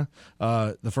right, Hannah?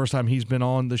 The first time he's been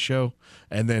on the show,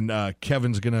 and then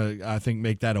Kevin's gonna, I think,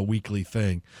 make that a weekly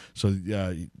thing. So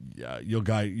you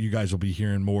guys will be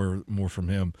hearing more from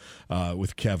him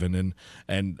with Kevin,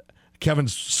 and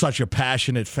Kevin's such a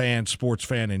passionate fan, sports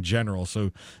fan in general. So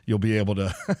you'll be able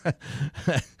to.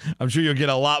 I'm sure you'll get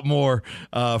a lot more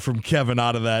from Kevin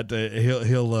out of that.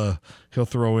 He'll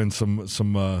throw in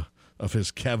some of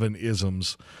his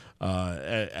Kevin-isms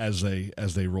as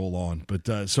they roll on.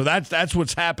 But so that's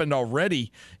what's happened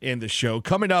already in the show.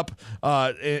 Coming up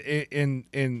for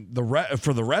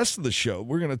the rest of the show,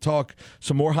 we're going to talk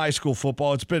some more high school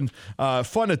football. It's been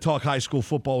fun to talk high school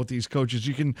football with these coaches.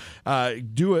 You can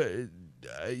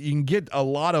you can get a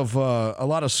lot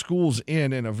of schools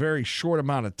in a very short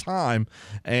amount of time,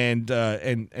 and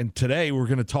today we're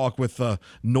going to talk with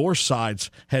Northside's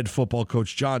head football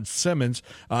coach John Simmons.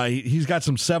 He's got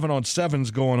some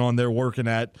 7-on-7s going on there working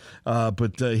at,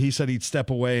 but he said he'd step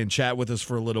away and chat with us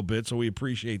for a little bit, so we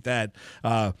appreciate that.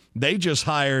 They just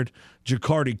hired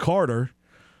Jacardi Carter.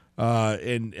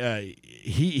 And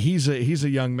he's a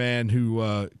young man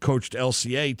who coached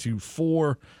LCA to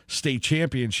 4 state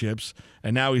championships,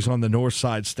 and now he's on the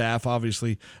Northside staff.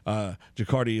 Obviously,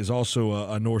 Jacardi is also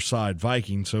a Northside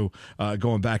Viking, so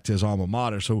going back to his alma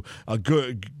mater. So a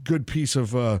good piece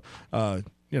of a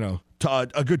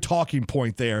good talking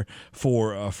point there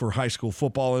for high school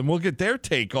football, and we'll get their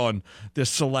take on this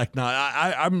select.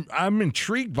 I'm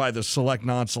intrigued by the select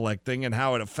non-select thing and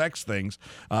how it affects things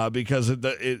because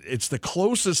it's the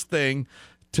closest thing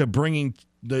to bringing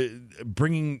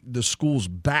the schools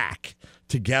back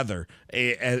together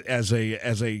as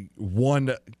a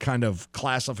one kind of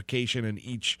classification in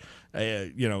each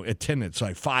attendance,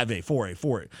 like 5A, 4A,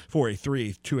 4A,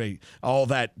 3A, 2A, all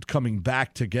that coming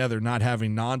back together, not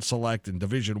having non-select and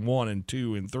Division 1 and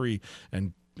 2 and 3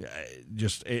 and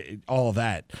just all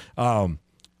that.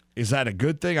 Is that a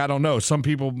good thing? I don't know. Some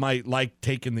people might like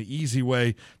taking the easy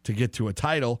way to get to a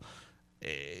title.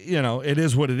 It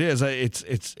is what it is.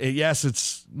 Yes,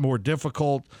 it's more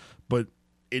difficult, but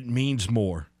it means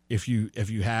more if you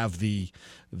have the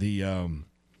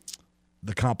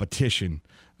competition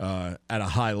at a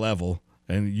high level,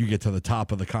 and you get to the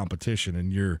top of the competition,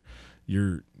 and you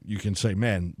can say,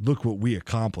 man, look what we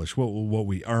accomplished, what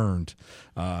we earned.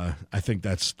 I think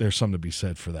there's something to be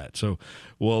said for that. So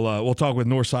we'll talk with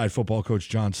Northside football coach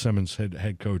John Simmons,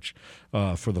 head coach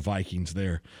for the Vikings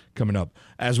there, coming up,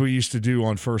 as we used to do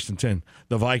on 1st and 10.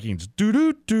 The Vikings,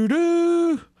 doo-doo,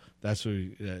 doo-doo. That's what,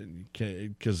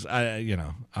 because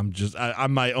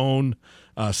I'm my own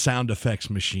sound effects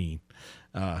machine.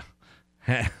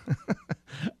 Hannah,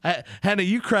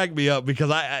 you crack me up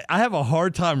because I have a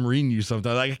hard time reading you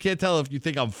sometimes. Like, I can't tell if you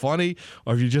think I'm funny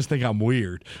or if you just think I'm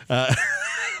weird. I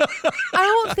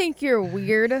don't think you're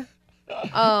weird.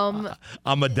 I'm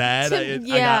a dad.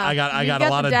 I got a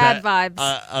lot of dad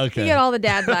vibes. Okay, you got all the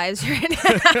dad vibes right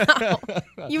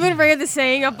now. You've been bringing the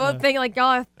saying up, both thing like y'all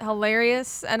are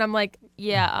hilarious, and I'm like,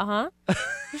 yeah,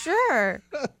 sure,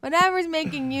 whatever's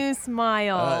making you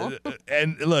smile.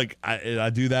 And look, I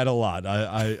do that a lot.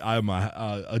 I'm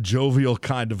a jovial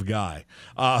kind of guy.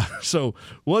 So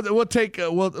we'll take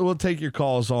your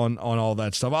calls on all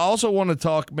that stuff. I also want to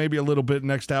talk maybe a little bit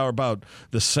next hour about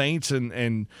the Saints,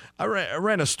 and I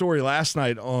ran a story last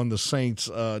night on the Saints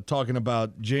talking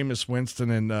about Jameis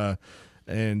Winston and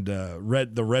the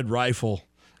Red Rifle.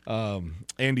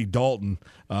 Andy Dalton,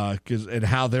 and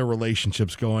how their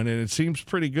relationship's going, and it seems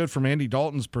pretty good from Andy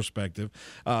Dalton's perspective.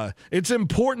 It's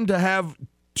important to have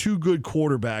two good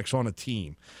quarterbacks on a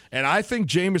team, and I think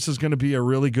Jameis is going to be a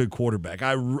really good quarterback.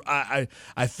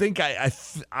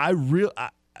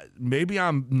 Maybe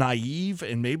I'm naive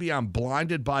and maybe I'm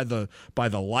blinded by the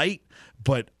light,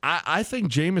 but I think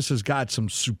Jameis has got some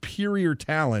superior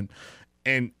talent.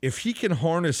 And if he can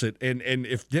harness it, and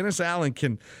if Dennis Allen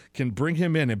can bring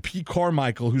him in, and Pete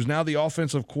Carmichael, who's now the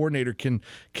offensive coordinator,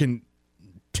 can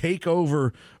take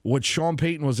over what Sean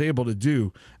Payton was able to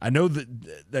do. I know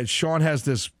that Sean has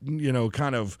this,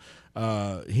 kind of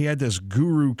he had this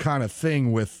guru kind of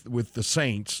thing with the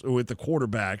Saints, with the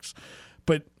quarterbacks,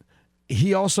 but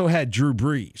he also had Drew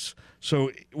Brees.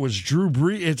 So was Drew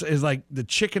Brees, it's like the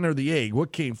chicken or the egg.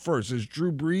 What came first? Is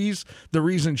Drew Brees the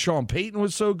reason Sean Payton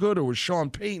was so good, or was Sean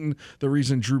Payton the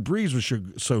reason Drew Brees was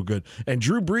so good? And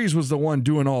Drew Brees was the one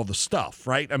doing all the stuff,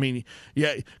 right? I mean,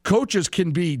 yeah, coaches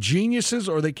can be geniuses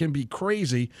or they can be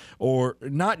crazy or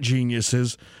not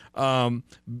geniuses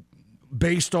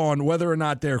based on whether or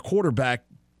not their quarterback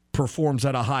performs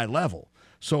at a high level.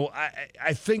 So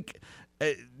I think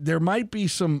there might be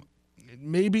some –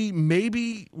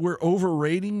 Maybe we're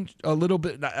overrating a little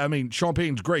bit. I mean, Sean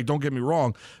Payton's great, don't get me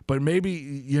wrong, but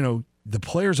maybe, the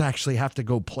players actually have to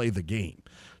go play the game.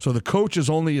 So the coach is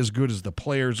only as good as the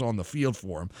players on the field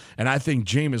for him. And I think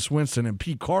Jameis Winston and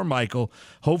Pete Carmichael,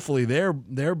 hopefully they're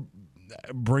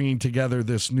bringing together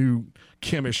this new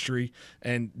chemistry.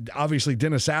 And obviously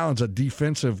Dennis Allen's a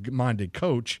defensive-minded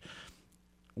coach.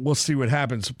 We'll see what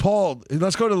happens. Paul,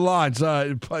 let's go to the lines.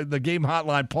 The game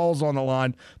hotline. Paul's on the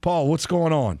line. Paul, what's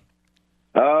going on?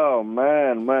 Oh,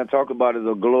 man. Talk about it,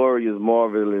 a glorious,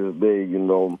 marvelous day,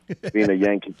 being a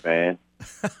Yankee fan.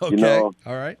 Okay. All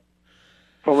right.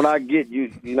 From what I get, you're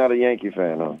not a Yankee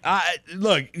fan, huh?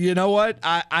 Look, you know what?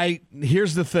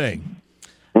 Here's the thing.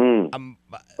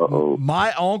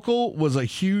 My uncle was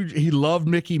he loved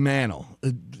Mickey Mantle.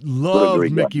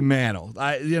 Loved Mickey Mantle.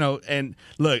 And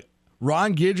look,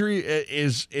 Ron Guidry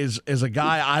is a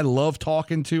guy I love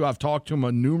talking to. I've talked to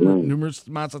him numerous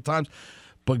amounts of times.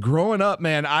 But growing up,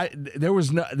 man, there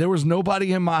was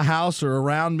nobody in my house or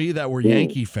around me that were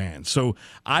Yankee fans. So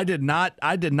I did not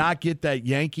get that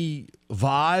Yankee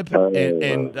vibe,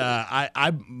 and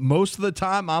I most of the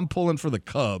time I'm pulling for the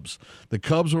Cubs. The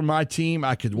Cubs were my team.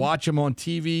 I could watch them on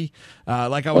TV.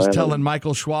 Like I was telling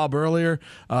Michael Schwab earlier,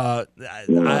 there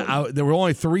were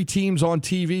only 3 teams on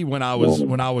TV when I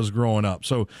was growing up.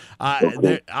 So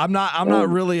I'm not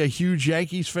really a huge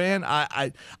Yankees fan.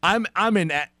 I'm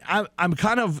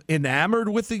kind of enamored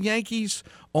with the Yankees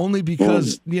only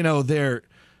because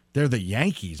they're the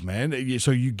Yankees, man.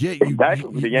 So you get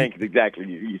the Yankees. Exactly,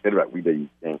 you said it right. We the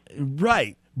Yankees,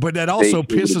 right? But that also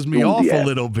pisses me off a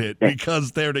little bit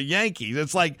because they're the Yankees.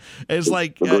 It's like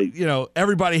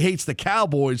everybody hates the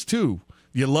Cowboys too.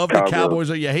 You love the Cowboys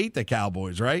or you hate the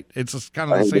Cowboys, right? It's just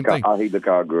kind of the same thing. I hate the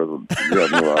Cowgirls.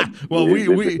 Well,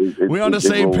 we on the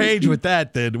same page with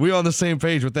that. Then we on the same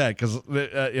page with that because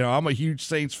I'm a huge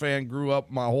Saints fan. Grew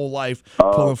up my whole life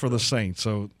pulling for the Saints.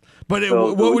 So. But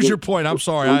what was your point? I'm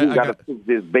sorry. We got to fix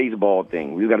this baseball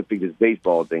thing. We got to fix this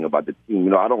baseball thing about the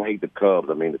team. I don't hate the Cubs.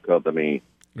 Right.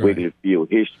 Wrigley Field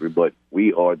history, but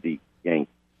we are the Yankees.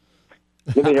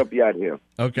 Let me help you out here.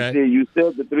 Okay. You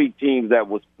said the 3 teams that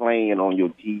was playing on your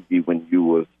TV when you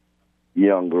was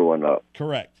young growing up.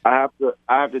 Correct. I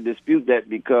have to dispute that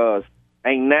because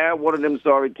ain't now one of them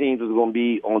sorry teams was going to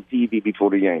be on TV before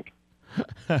the Yankees.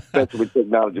 Especially with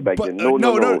technology back then.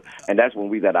 No. And that's when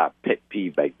we got our pet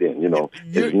peeve back then.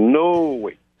 There's no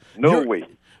way.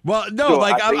 Well, no, so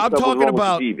I'm talking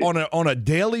about on a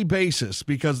daily basis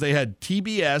because they had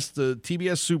TBS, the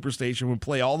TBS Superstation would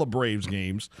play all the Braves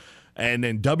games. And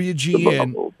then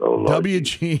WGN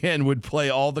would play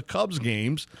all the Cubs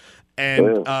games.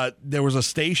 And there was a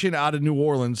station out of New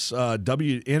Orleans,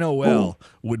 WNOL,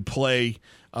 would play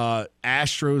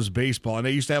Astros baseball. And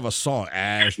they used to have a song,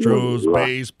 Astros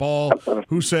baseball,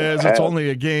 who says it's only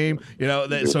a game. You know,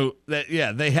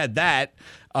 they had that.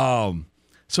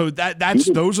 So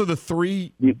those are the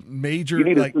three major. You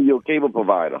need to sue your cable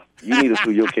provider.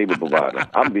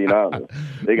 I'm being honest.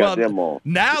 They got them on.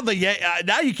 Now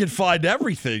you can find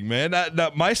everything, man.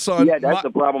 My son. Yeah, that's the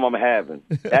problem I'm having.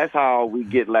 That's how we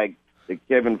get like the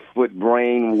Kevin Foote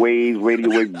brain waves, radio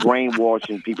wave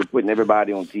brainwashing people, putting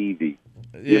everybody on TV.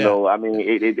 Yeah. You know, I mean,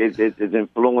 it's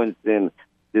influencing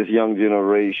this young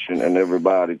generation and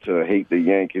everybody to hate the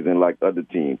Yankees and like other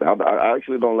teams. I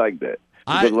actually don't like that.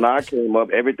 Because when I came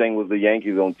up, everything was the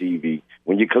Yankees on TV.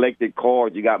 When you collected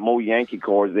cards, you got more Yankee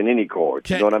cards than any cards.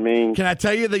 You know what I mean? Can I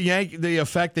tell you the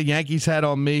effect the Yankees had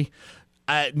on me?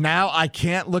 Now I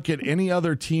can't look at any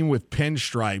other team with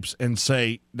pinstripes and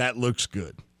say that looks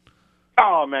good.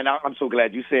 Oh, man, I'm so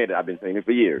glad you said it. I've been saying it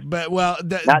for years. But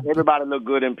not everybody look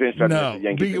good in pinstripes. No,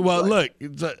 look,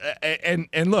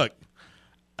 and look.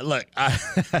 Look,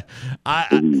 a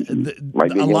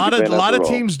lot of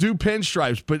teams do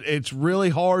pinstripes, but it's really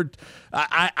hard.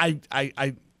 I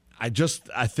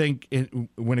think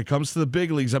when it comes to the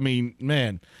big leagues, I mean,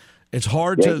 man, it's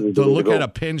hard to look at a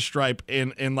pinstripe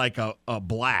in like a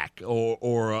black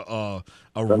or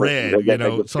a red. You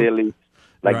know, like the Phillies,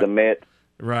 like the Mets.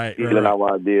 Right.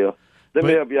 Our idea. Let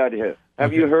me help you out here.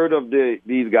 Have you heard of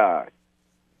these guys?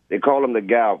 They call him the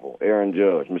gavel, Aaron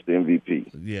Judge, Mr.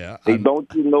 MVP. Yeah.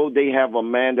 Don't you know they have a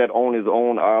man that owns his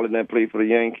own island that played for the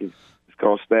Yankees? It's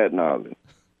called Staten Island.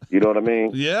 You know what I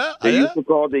mean? Yeah. They used to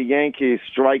call the Yankees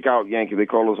strikeout Yankees. They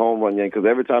call us home run Yankees because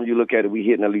every time you look at it, we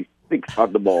hitting at least 6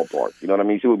 out the ballpark. You know what I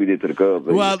mean? See what we did to the Cubs.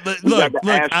 Well, we got the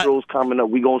Astros coming up.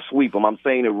 We're going to sweep them. I'm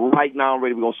saying it right now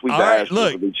already. We're going to sweep the Astros.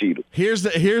 Look, they cheated. Here's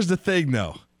the thing,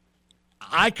 though.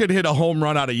 I could hit a home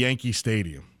run out of Yankee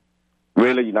Stadium.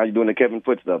 Really? Now you're doing the Kevin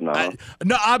Foote stuff now?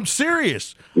 No, I'm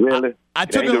serious. Really? I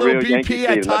took a little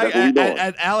BP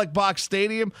at Alec Box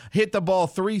Stadium, hit the ball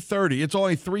 330. It's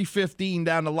only 315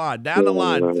 down the line.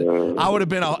 I would have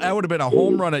been a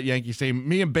home run at Yankee Stadium.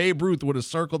 Me and Babe Ruth would have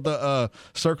circled the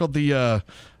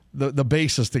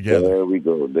bases together. There we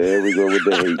go with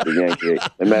the Yankee.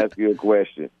 Let me ask you a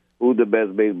question. Who's the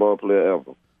best baseball player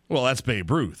ever? Well, that's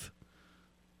Babe Ruth.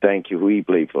 Thank you. Who he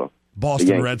played for?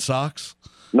 Boston Red Sox.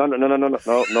 No. He didn't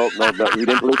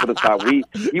play for the Sox. He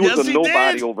was a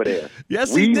nobody over there.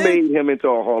 Yes, he did. We made him into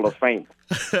a Hall of Fame.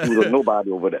 He was a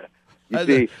nobody over there. You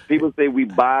see, people say we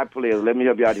buy players. Let me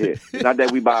help you out here. It's not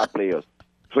that we buy players.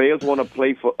 Players want to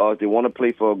play for us. They want to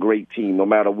play for a great team no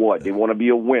matter what. They want to be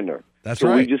a winner. That's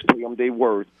right. So we just pay them their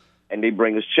worth, and they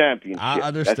bring us championships. I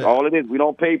understand. That's all it is. We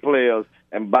don't pay players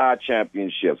and buy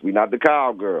championships. We're not the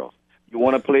cowgirls. You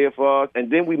want to play it for us,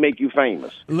 and then we make you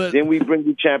famous. Then we bring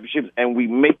you championships, and we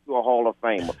make you a Hall of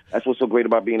Famer. That's what's so great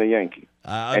about being a Yankee.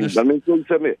 And let me tell you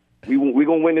something. We're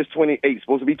going to win this 28. It's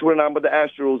supposed to be 29, but the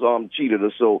Astros cheated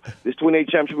us. So this 28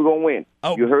 championship, we're going to win.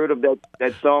 Oh. You heard of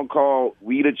that song called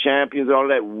We the Champions and all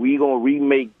that? We're going to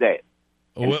remake that.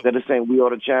 Instead of saying we are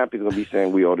the champions, we're going to be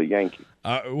saying we are the Yankees.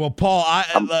 Well, Paul,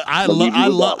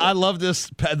 I love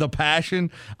this, the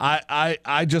passion.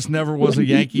 I just never was a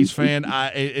Yankees fan.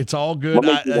 It's all good.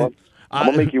 I'm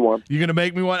going to make you one. You're going to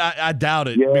make me one? I doubt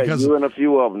it. Yeah, because you and a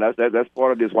few of them. That's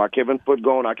part of this. While Kevin Foote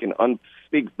gone, I can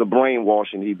unspeak the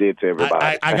brainwashing he did to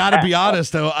everybody. I got to be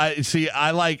honest, though.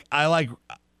 I like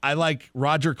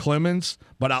Roger Clemens,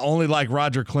 but I only like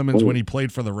Roger Clemens when he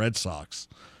played for the Red Sox.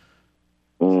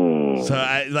 So,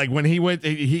 when he went,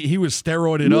 he was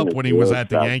steroided up when he was at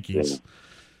the Yankees.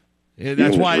 Yeah,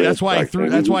 that's why he threw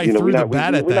the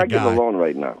bat at that guy. We're not getting along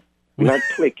right now. We're not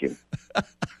clicking.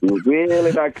 We're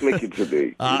really not clicking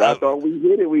today. I thought we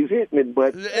hit it. We was hitting it,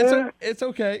 but it's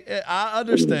okay. I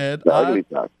understand.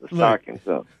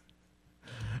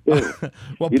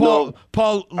 Well,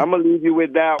 Paul, I'm gonna leave you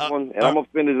with that one, and I'm gonna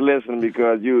finish listening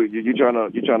because you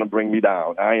trying to bring me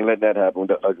down. I ain't letting that happen with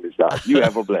the ugly side. You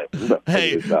have a blessing.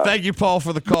 Hey, thank you, Paul,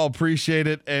 for the call. Appreciate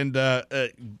it, and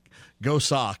go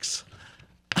Sox.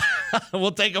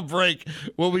 We'll take a break.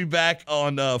 We'll be back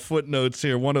on Footnotes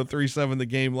here. 103.7 The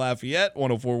Game Lafayette,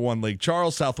 104.1 Lake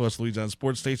Charles, Southwest Louisiana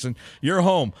Sports Station. Your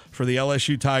home for the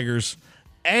LSU Tigers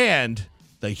and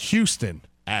the Houston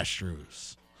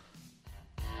Astros.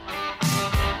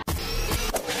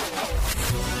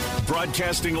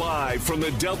 Broadcasting live from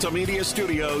the Delta Media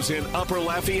Studios in Upper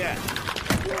Lafayette.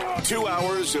 2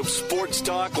 hours of sports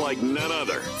talk like none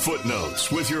other.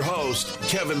 Footnotes with your host,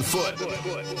 Kevin Foote.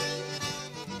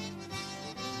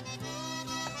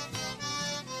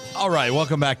 All right,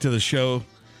 welcome back to the show.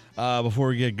 Before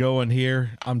we get going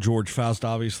here, I'm George Faust,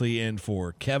 obviously, in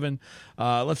for Kevin.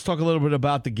 Let's talk a little bit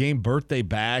about the Game Birthday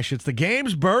Bash. It's the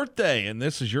Game's birthday, and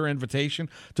this is your invitation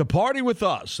to party with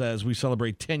us as we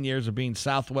celebrate 10 years of being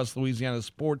Southwest Louisiana's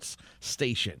sports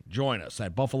station. Join us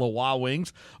at Buffalo Wild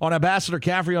Wings on Ambassador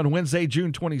Caffrey on Wednesday,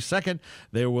 June 22nd.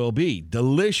 There will be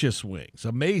delicious wings,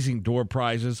 amazing door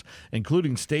prizes,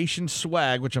 including station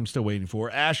swag, which I'm still waiting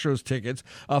for, Astros tickets,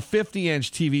 a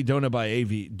 50-inch TV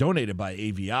donated by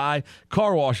AVI,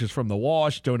 car washes from The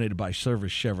Wash, donated by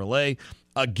Service Chevrolet,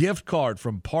 a gift card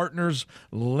from Partners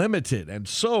Limited, and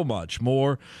so much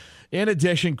more. In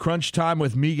addition, Crunch Time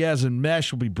with Miguez and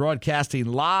Mesh will be broadcasting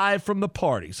live from the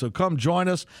party. So come join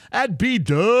us at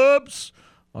B-Dubs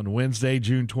on Wednesday,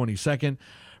 June 22nd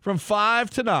from 5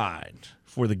 to 9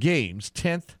 for the Game's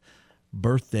 10th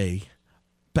birthday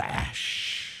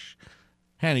bash.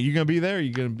 Hannah, you going to be there? Or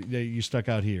you stuck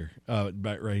out here,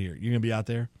 right here? You going to be out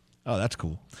there? Oh, that's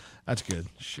cool. That's good.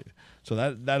 Shit. So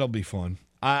that'll be fun.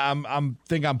 I'm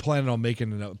planning on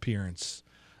making an appearance.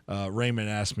 Raymond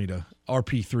asked me to.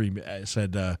 RP3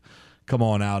 said, "Come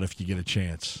on out if you get a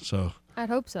chance." So I'd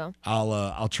hope so.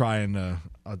 I'll try and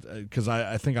because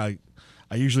I think I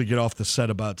usually get off the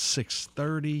set about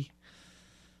 6:30.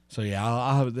 So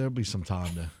yeah, there'll be some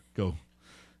time to go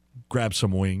grab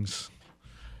some wings.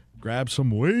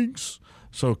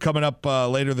 So coming up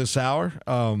later this hour,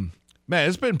 man,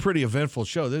 it's been a pretty eventful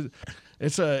show.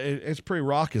 It's pretty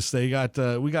raucous. We got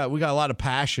a lot of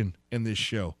passion in this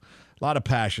show. A lot of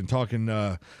passion.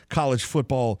 Talking college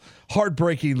football,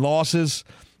 heartbreaking losses.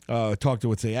 Talked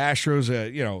with the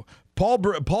Astros.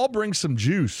 Paul brings some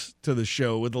juice to the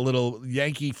show with a little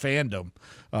Yankee fandom.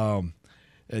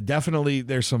 Definitely,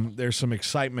 there's some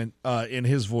excitement in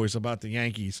his voice about the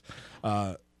Yankees.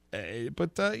 But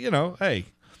hey.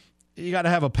 You got to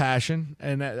have a passion,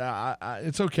 and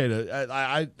it's okay to.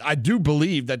 I do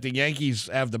believe that the Yankees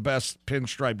have the best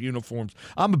pinstripe uniforms.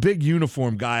 I'm a big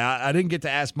uniform guy. I didn't get to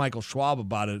ask Michael Schwab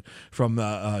about it from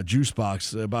the Juice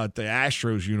Box about the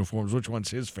Astros uniforms. Which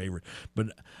one's his favorite? But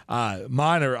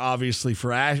mine are obviously for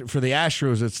the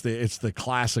Astros. It's the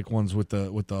classic ones with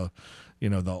the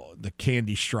the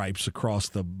candy stripes across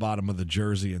the bottom of the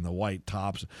jersey and the white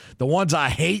tops. The ones I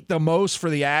hate the most for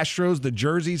the Astros, the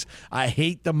jerseys I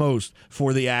hate the most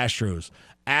for the Astros,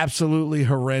 absolutely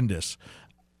horrendous.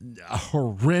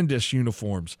 Horrendous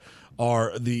uniforms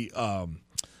are they're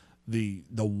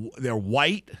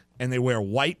white and they wear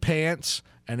white pants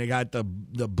and they got the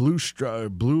blue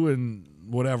and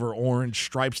whatever orange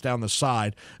stripes down the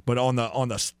side, but on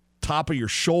the top of your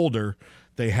shoulder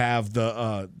they have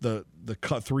the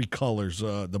three colors,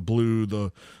 the blue,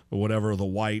 the whatever, the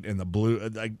white, and the blue.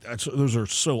 Those are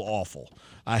so awful.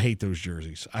 I hate those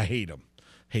jerseys. I hate them.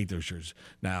 Hate those jerseys.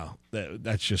 Now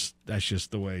that's just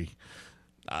the way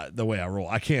I roll.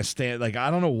 I can't stand.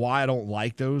 I don't know why I don't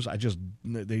like those.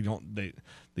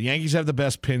 The Yankees have the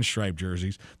best pinstripe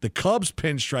jerseys. The Cubs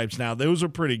pinstripes now, those are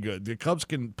pretty good. The Cubs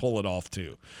can pull it off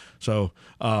too. So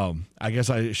I guess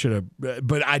I should have.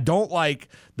 But I don't like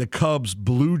the Cubs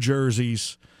blue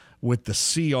jerseys with the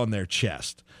C on their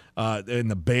chest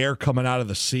and the bear coming out of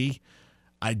the C.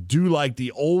 I do like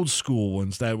the old school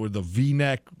ones that were the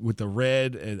V-neck with the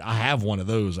red. And I have one of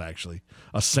those, actually,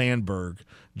 a Sandberg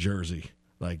jersey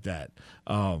like that.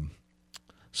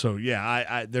 So,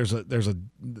 yeah, there's a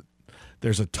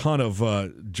ton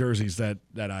of jerseys that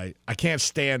I can't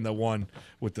stand the one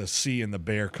with the C and the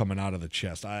bear coming out of the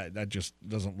chest. That just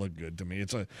doesn't look good to me.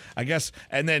 I guess,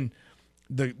 and then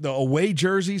the away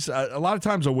jerseys, a lot of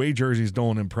times away jerseys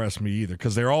don't impress me either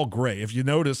because they're all gray. If you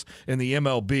notice in the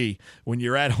MLB, when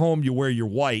you're at home, you wear your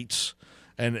whites,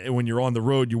 and when you're on the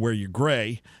road, you wear your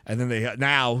gray. And then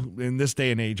now, in this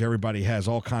day and age, everybody has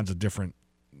all kinds of different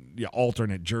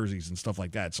alternate jerseys and stuff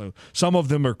like that. So some of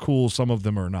them are cool, some of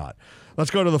them are not.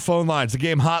 Let's go to the phone lines. The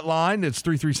Game hotline, it's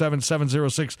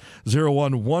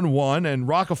 337-706-0111, and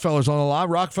Rockefeller's on the line.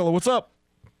 Rockefeller, what's up?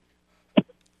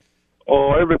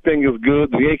 Oh, everything is good.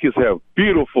 The Yankees have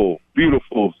beautiful,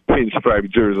 beautiful pinstripe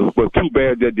jerseys, but too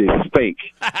bad that they stink.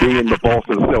 Being the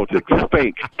Boston Celtics,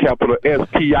 stink. Capital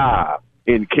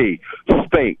S-P-I-N-K,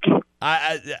 stink.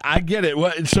 I get it.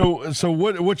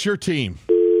 What's your team?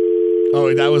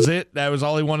 Oh, that was it? That was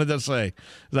all he wanted to say, is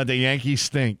that the Yankees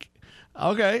stink.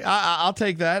 Okay, I'll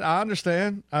take that. I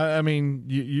understand. I mean,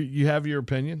 you have your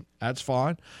opinion. That's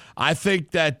fine. I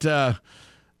think that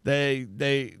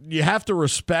you have to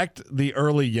respect the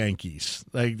early Yankees,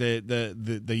 like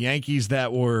the Yankees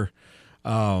that were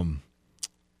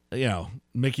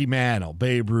Mickey Mantle,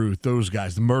 Babe Ruth, those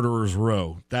guys, the Murderers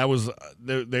Row. That was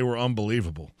they were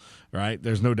unbelievable, right?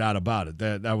 There's no doubt about it.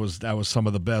 That was some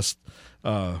of the best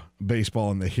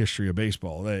baseball in the history of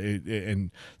baseball,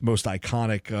 and most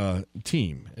iconic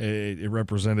team. It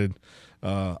represented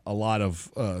a lot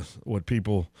of what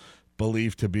people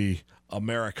believe to be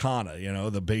Americana,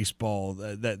 the baseball,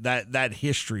 that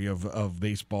history of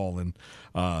baseball, and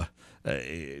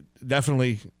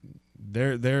definitely.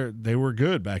 They were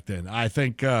good back then. I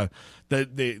think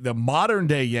the modern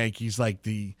day Yankees, like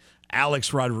the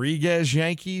Alex Rodriguez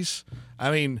Yankees.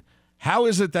 I mean, how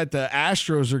is it that the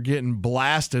Astros are getting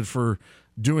blasted for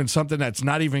doing something that's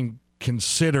not even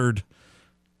considered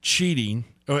cheating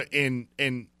in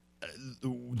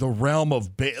the realm of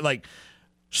like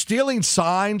stealing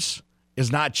signs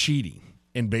is not cheating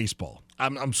in baseball.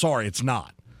 I'm sorry, it's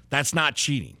not. That's not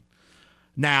cheating.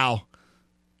 Now,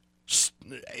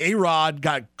 A-Rod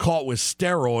got caught with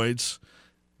steroids.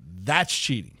 That's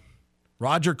cheating.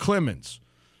 Roger Clemens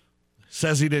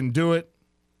says he didn't do it.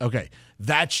 Okay,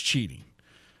 that's cheating.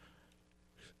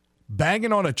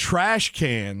 Banging on a trash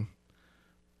can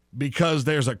because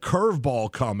there's a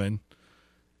curveball coming,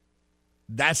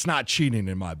 that's not cheating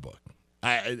in my book.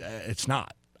 It's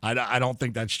not. I don't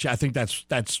think that's. I think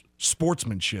that's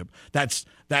sportsmanship. That's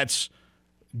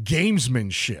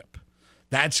gamesmanship.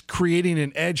 That's creating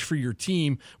an edge for your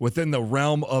team within the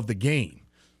realm of the game.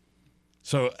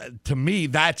 So to me,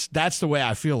 that's the way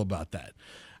I feel about that.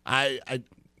 I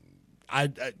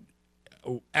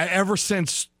ever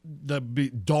since the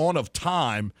dawn of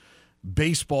time,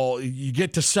 baseball, you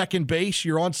get to second base,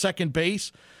 you're on second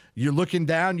base, you're looking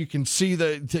down, you can see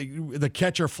the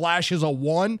catcher flashes a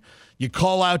 1, you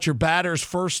call out your batter's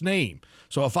first name.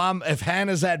 So if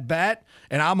Hannah's at bat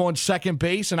and I'm on second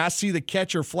base and I see the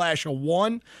catcher flash a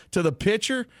 1 to the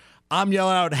pitcher, I'm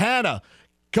yelling out, Hannah,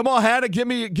 come on, Hannah, give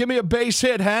me a base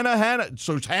hit, Hannah.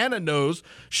 So Hannah knows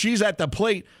she's at the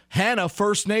plate. Hannah,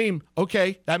 first name,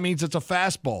 okay, that means it's a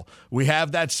fastball. We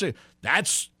have that.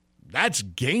 That's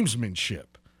gamesmanship.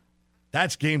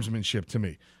 That's gamesmanship to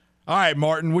me. All right,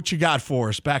 Martin, what you got for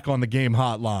us back on the game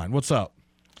hotline? What's up?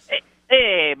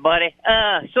 Hey, buddy.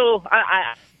 So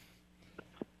I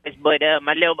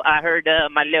heard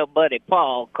my little buddy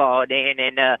Paul called in,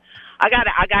 and I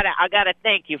gotta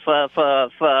thank you for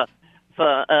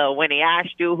when he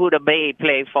asked you who the Babe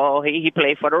played for. He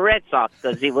played for the Red Sox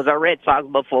because he was a Red Sox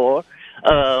before.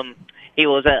 He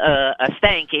was a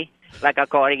stanky, like I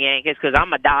call the Yankees, because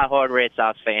I'm a diehard Red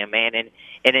Sox fan, man, and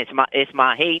it's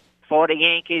my hate for the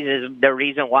Yankees is the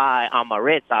reason why I'm a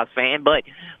Red Sox fan. But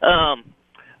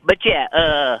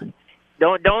yeah.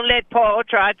 Don't let Paul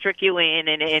try to trick you in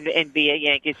and be a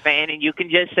Yankees fan, and you can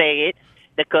just say it.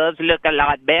 The Cubs look a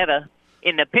lot better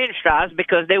in the pinstripes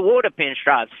because they wore the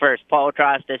pinstripes first. Paul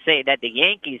tries to say that the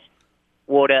Yankees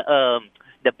wore the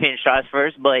pinstripes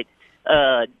first, but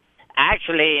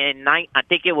actually I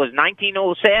think it was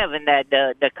 1907 that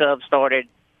the Cubs started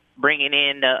bringing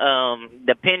in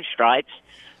the pinstripes.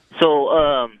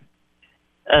 So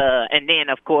and then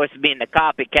of course being the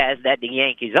copycats that the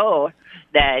Yankees are,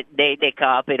 that they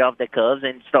copied off the Cubs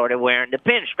and started wearing the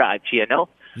pinstripes,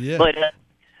 Yeah. But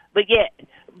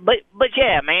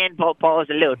yeah, man, Paul's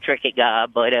a little tricky guy,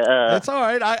 but that's all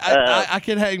right. I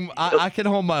can hang. I can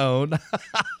hold my own.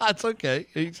 That's okay.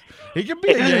 He can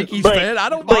be a Yankees fan. I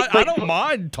don't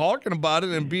mind talking about it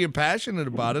and being passionate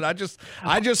about it. I just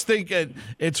think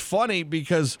it's funny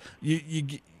because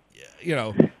you'll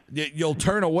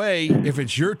turn away if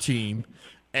it's your team.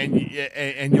 And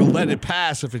you'll let it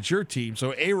pass if it's your team.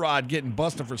 So A-Rod getting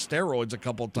busted for steroids a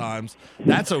couple of times,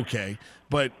 that's okay.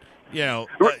 But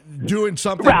doing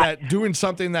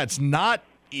something that's not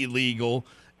illegal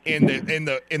in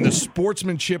the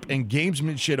sportsmanship and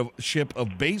gamesmanship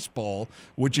of baseball,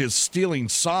 which is stealing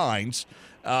signs,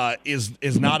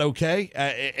 is not okay.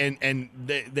 And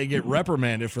they get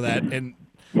reprimanded for that. And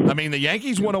I mean, the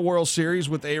Yankees won a World Series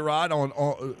with A-Rod on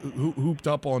hooped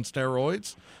up on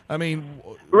steroids. I mean,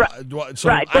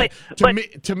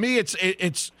 to me,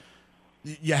 it's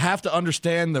you have to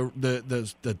understand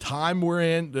the time we're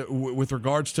in with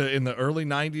regards to in the early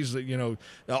 '90s.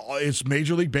 It's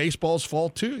Major League Baseball's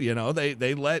fault too.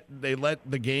 They let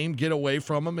the game get away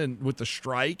from them and with the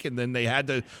strike, and then they had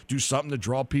to do something to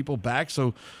draw people back.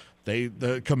 So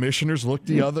the commissioner looked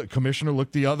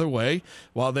the other way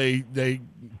while they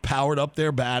powered up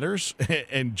their batters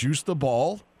and juiced the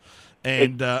ball.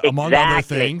 And among other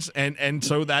things, and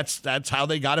so that's how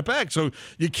they got it back. So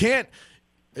you can't.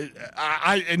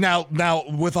 Now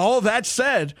with all that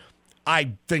said,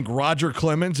 I think Roger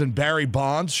Clemens and Barry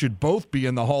Bonds should both be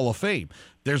in the Hall of Fame.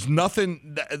 There's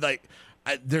nothing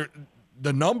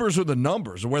the numbers are the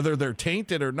numbers, whether they're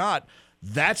tainted or not.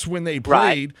 That's when they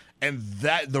played, and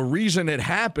that the reason it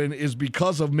happened is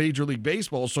because of Major League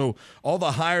Baseball. So all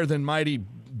the higher than mighty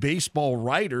baseball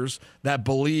writers that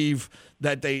believe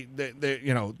that they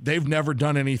they've never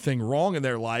done anything wrong in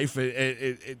their life,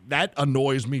 that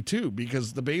annoys me too,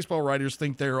 because the baseball writers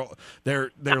think they're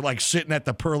like sitting at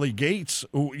the pearly gates,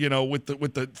 with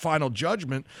the final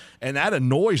judgment, and that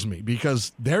annoys me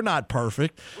because they're not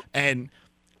perfect. And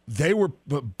they were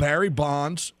Barry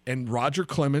Bonds and Roger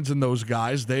Clemens and those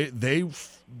guys. They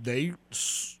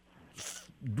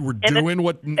were doing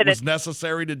what was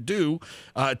necessary to do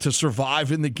to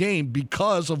survive in the game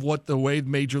because of the way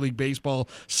Major League Baseball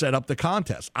set up the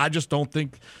contest. I just don't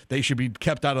think they should be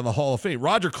kept out of the Hall of Fame.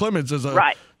 Roger Clemens is a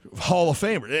Hall of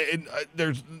Famer.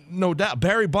 There's no doubt.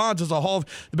 Barry Bonds was a Hall of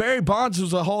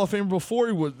Famer before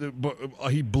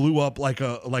he blew up like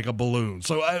a balloon.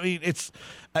 So I mean,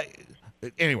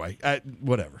 anyway,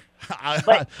 whatever.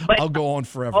 I'll go on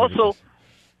forever. Also,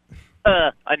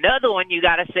 another one you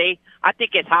got to say, I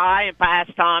think it's high and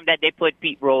past time that they put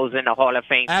Pete Rose in the Hall of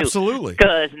Fame, too. Absolutely.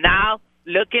 Because now,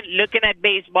 looking at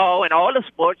baseball and all the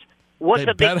sports, what's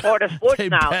a big part of sports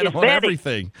now is betting.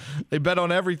 Everything. They bet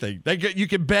on everything. You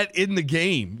can bet in the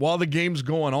game while the game's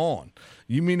going on.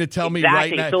 You mean to tell me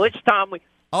right now? So it's time we...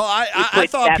 I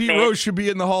thought Pete Rose should be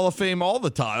in the Hall of Fame all the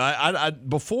time. I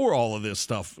before all of this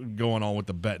stuff going on with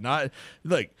the betting.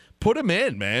 Put him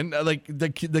in, man. Like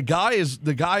the guy is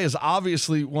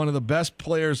obviously one of the best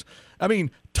players. I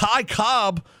mean, Ty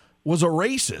Cobb was a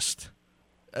racist,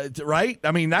 right?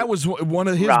 I mean, that was one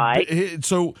of his. Right.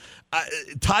 So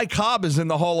Ty Cobb is in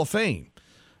the Hall of Fame.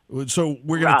 So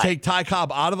we're going to take Ty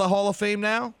Cobb out of the Hall of Fame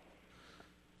now.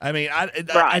 I mean,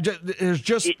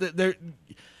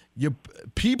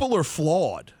 people are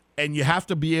flawed, and you have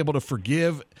to be able to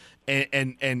forgive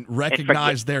and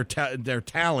recognize their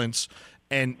talents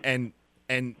and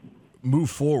move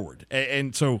forward.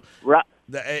 And so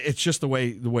it's just the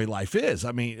way life is.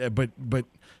 I mean, but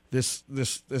this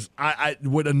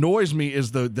what annoys me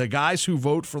is the guys who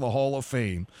vote for the Hall of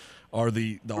Fame are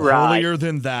the holier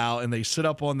than thou, and they sit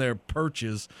up on their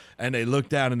perches and they look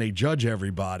down and they judge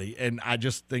everybody. And I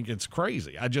just think it's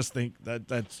crazy. I just think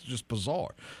that's just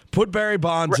bizarre. Put Barry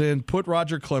Bonds in, put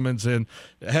Roger Clemens in.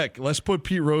 Heck, let's put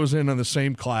Pete Rose in the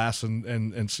same class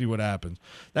and see what happens.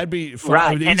 That'd be fun.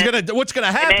 Right. What's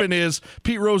gonna happen is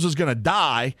Pete Rose is gonna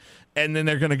die. And then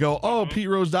they're going to go, Pete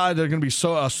Rose died. There's going to be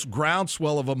a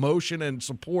groundswell of emotion and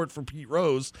support for Pete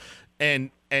Rose,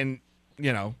 and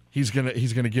he's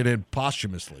gonna get in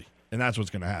posthumously, and that's what's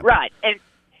going to happen. Right, and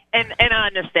I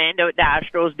understand the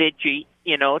Astros did cheat,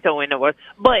 to win the World,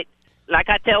 but like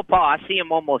I tell Paul, I see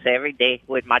him almost every day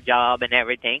with my job and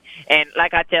everything, and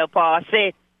like I tell Paul, I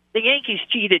said the Yankees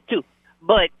cheated too,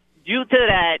 but due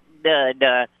to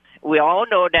that, we all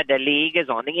know that the league is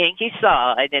on the Yankees'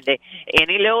 side, and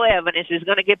any little evidence is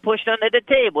going to get pushed under the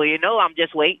table. I'm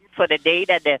just waiting for the day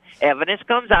that the evidence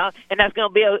comes out, and that's going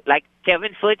to be, like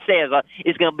Kevin Foote says,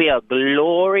 it's going to be a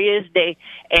glorious day.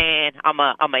 And I'm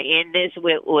gonna end this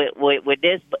with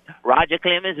this. But Roger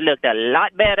Clemens looked a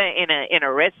lot better in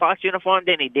a Red Sox uniform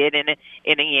than he did in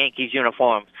a Yankees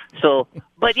uniform. So,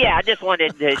 but yeah, I just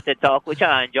wanted to talk with you.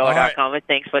 I enjoyed our comment.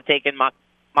 Thanks for taking my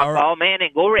call, man,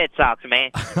 and go Red Sox, man.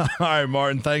 All right,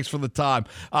 Martin, thanks for the time.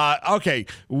 Okay,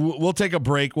 we'll take a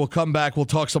break. We'll come back. We'll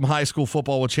talk some high school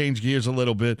football. We'll change gears a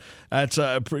little bit. That's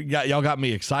y'all got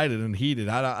me excited and heated.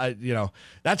 I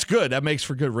that's good. That makes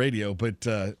for good radio. But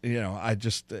I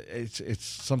just it's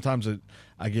sometimes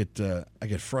I get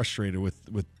frustrated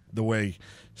with the way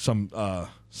some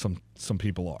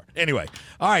people are. Anyway,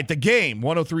 all right, the game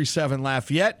 103.7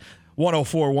 Lafayette.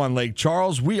 104.1 Lake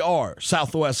Charles. We are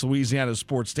Southwest Louisiana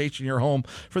Sports Station, your home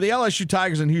for the LSU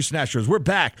Tigers and Houston Astros. We're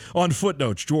back on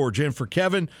Footnotes. George in for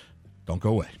Kevin. Don't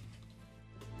go away.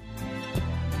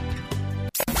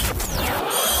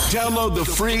 Download the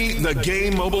free The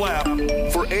Game mobile app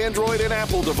for Android and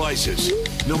Apple devices.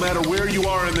 No matter where you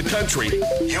are in the country,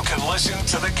 you can listen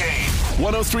to The Game.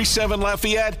 103.7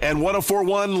 Lafayette and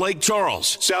 104.1 Lake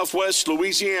Charles, Southwest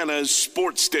Louisiana's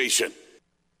sports station.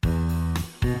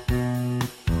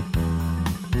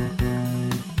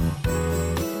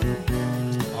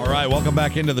 All right, welcome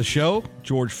back into the show.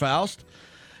 George Faust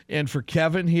and for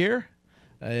Kevin here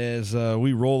as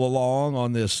we roll along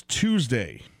on this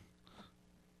Tuesday,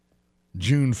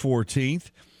 June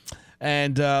 14th.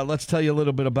 And let's tell you a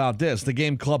little bit about this. The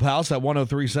Game Clubhouse at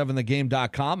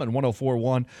 1037thegame.com and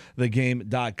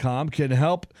 1041thegame.com can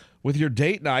help with your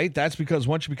date night. That's because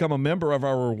once you become a member of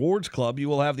our rewards club, you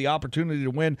will have the opportunity to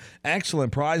win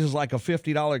excellent prizes like a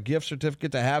 $50 gift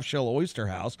certificate to Half Shell Oyster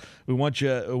House. We want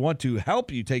to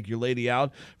help you take your lady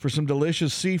out for some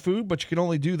delicious seafood, but you can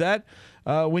only do that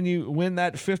when you win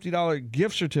that $50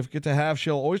 gift certificate to Half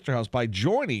Shell Oyster House by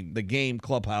joining the Game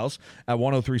Clubhouse at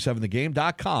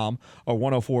 1037thegame.com or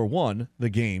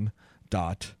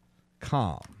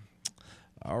 1041thegame.com.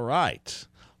 All right.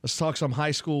 Let's talk some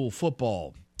high school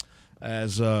football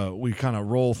as we kind of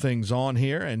roll things on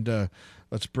here. And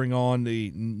let's bring on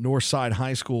the Northside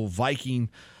High School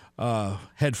Viking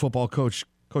head football coach,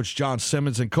 Coach John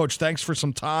Simmons. And, Coach, thanks for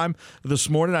some time this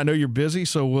morning. I know you're busy,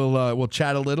 so we'll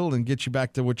chat a little and get you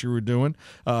back to what you were doing.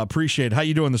 Appreciate it. How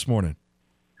you doing this morning?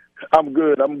 I'm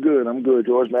good,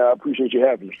 George, man. I appreciate you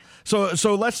having me. So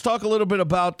let's talk a little bit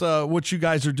about what you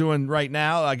guys are doing right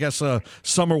now. I guess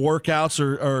summer workouts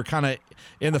are kind of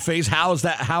in the phase. How is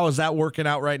that working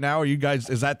out right now?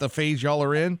 Is that the phase y'all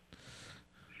are in?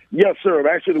 Yes, sir.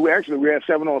 Actually, we're at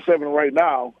 7-on-7 right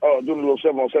now, doing a little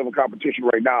 7-on-7 competition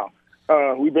right now.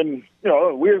 We've been,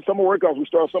 we're in summer workouts. We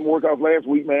started summer workouts last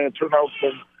week, man. Turnout's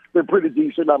been pretty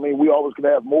decent. I mean, we always can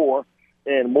have more,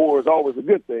 and more is always a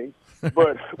good thing.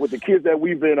 But with the kids that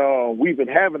we've been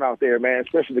having out there, man,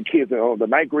 especially the kids, the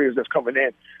ninth graders that's coming in,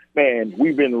 man,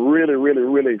 we've been really, really,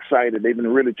 really excited. They've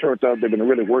been really turned up. They've been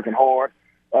really working hard.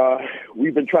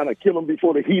 We've been trying to kill them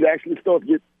before the heat actually starts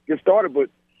to get started.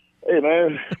 But hey,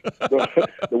 man, the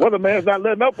weatherman's not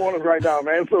letting up on us right now,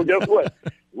 man. So guess what?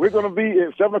 We're going to be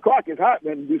at 7 o'clock. It's hot,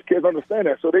 man. These kids understand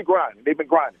that, so they grind. They've been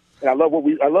grinding, and I love what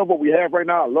we have right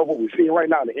now. I love what we're seeing right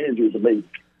now. The energy is amazing.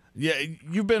 Yeah,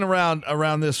 you've been around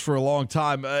this for a long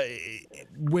time.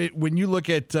 When you look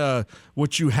at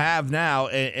what you have now,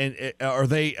 and are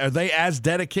they as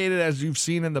dedicated as you've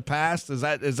seen in the past? Is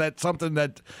that something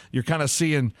that you're kind of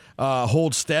seeing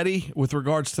hold steady with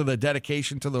regards to the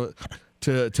dedication to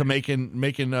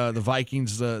making the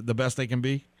Vikings the best they can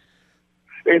be?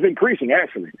 It's increasing,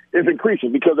 actually. It's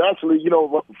increasing because, actually,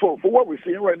 for what we're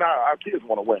seeing right now, our kids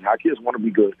want to win. Our kids want to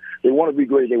be good. They want to be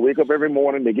great. They wake up every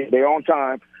morning. They get there on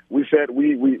time. We said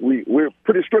we're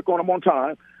pretty strict on them on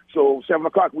time. So 7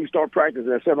 o'clock we start practice.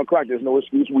 At 7 o'clock there's no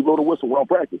excuse. We blow the whistle. We're on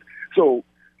practice. So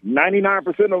 99%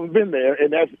 of them have been there,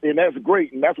 and that's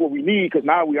great, and that's what we need because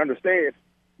now we understand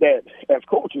that as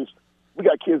coaches we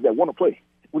got kids that want to play.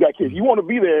 We got kids. You want to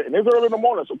be there, and it's early in the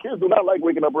morning, so kids do not like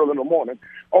waking up early in the morning.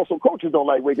 Also, coaches don't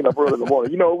like waking up early in the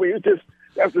morning.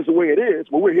 That's just the way it is.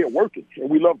 But we're here working, and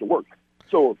we love to work.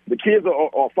 So the kids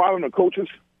are following the coaches.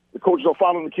 The coaches are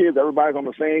following the kids. Everybody's on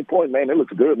the same point, man. It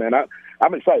looks good, man.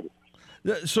 I'm excited.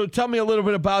 So tell me a little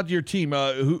bit about your team.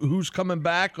 Who's coming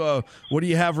back? What do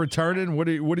you have returning? What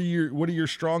are your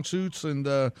strong suits? And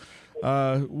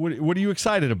what are you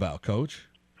excited about, Coach?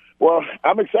 Well,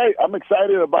 I'm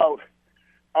excited about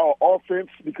our offense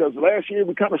because last year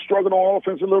we kind of struggled on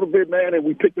offense a little bit, man, and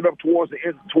we picked it up towards the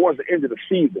end of the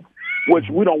season, which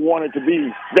we don't want it to be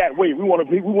that way. We want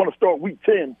to start week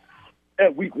 10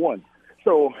 at week 1.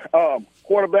 So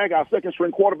quarterback, our second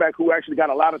string quarterback, who actually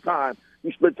got a lot of time,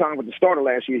 he split time with the starter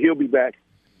last year. He'll be back.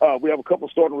 We have a couple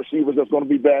starting receivers that's going to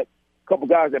be back. A couple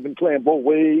guys that have been playing both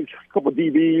ways. A couple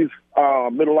DBs.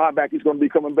 Middle linebacker is going to be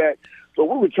coming back. So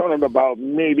we're returning about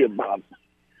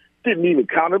didn't even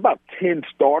count it, about 10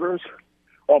 starters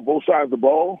on both sides of the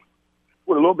ball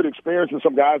with a little bit of experience and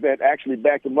some guys that actually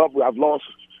backed them up. I've lost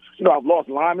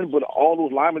linemen, but all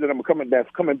those linemen that's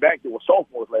coming back, they were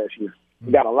sophomores last year.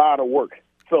 We got a lot of work.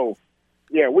 So,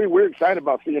 yeah, we're excited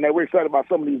about seeing that. We're excited about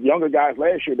some of these younger guys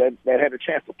last year that had a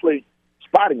chance to play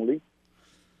spottingly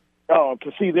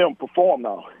to see them perform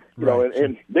now. You know,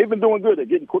 and they've been doing good. They're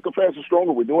getting quicker, faster,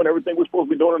 stronger. We're doing everything we're supposed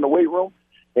to be doing in the weight room.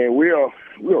 And we are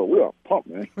pumped,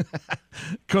 man.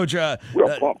 Coach, we're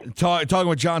pumped. Talking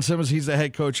with John Simmons, he's the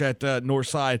head coach at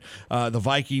Northside. The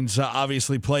Vikings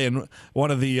obviously play in one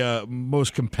of the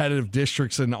most competitive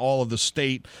districts in all of the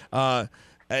state. And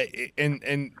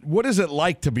what is it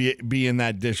like to be in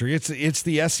that district? It's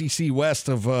the SEC West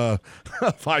of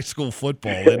high school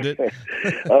football, isn't it?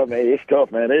 Oh man, it's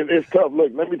tough, man. It's tough.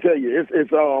 Look, let me tell you,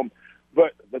 it's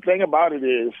But the thing about it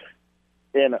is,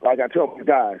 and like I tell the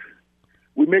guys,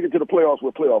 we make it to the playoffs.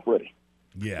 We're playoff ready.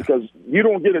 Yeah. Because you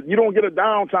don't get a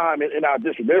downtime in our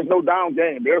district. There's no down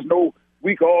game. There's no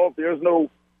week off. There's no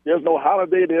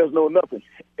holiday. There's no nothing.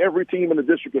 Every team in the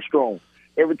district is strong.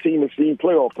 Every team is seeing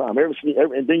playoff time. And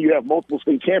then you have multiple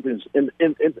state champions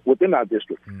within our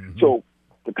district. Mm-hmm. So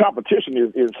the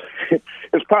competition is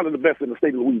probably the best in the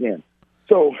state of Louisiana.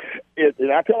 So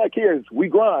and I tell our kids, we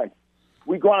grind,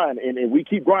 and we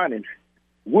keep grinding.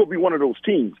 We'll be one of those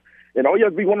teams. And all you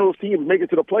have to be one of those teams, make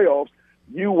it to the playoffs.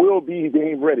 you will be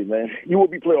game ready, man. You will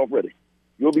be playoff ready.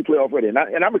 You'll be playoff ready. And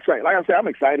I'm excited. Like I said, I'm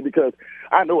excited because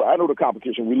I know the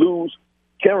competition. We lose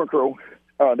Cameron Crowe.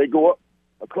 They go up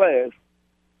a class,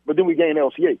 but then we gain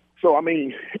LCA. So, I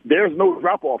mean, there's no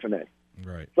drop-off in that.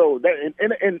 Right. So, that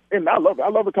and I love it. I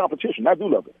love the competition. I do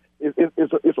love it.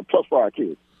 It's a plus for our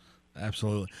kids.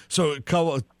 Absolutely. So,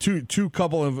 two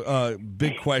couple of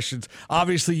big questions.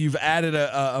 Obviously, you've added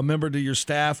a member to your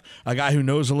staff, a guy who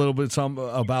knows a little bit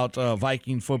about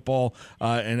Viking football,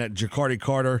 and that Jacardi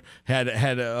Carter had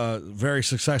a very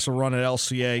successful run at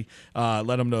LCA.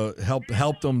 Led them to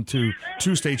help them to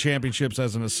 2 state championships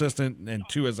as an assistant and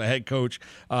 2 as a head coach.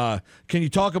 Can you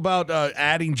talk about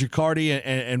adding Jacardi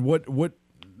and what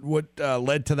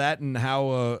led to that, and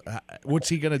how what's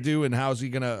he going to do, and how is he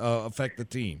going to affect the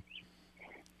team?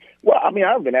 Well, I mean,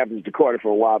 I've been after Jacardi for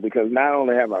a while because not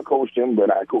only have I coached him,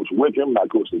 but I coached with him and I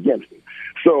coached against him.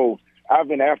 So I've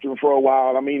been after him for a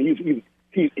while. I mean,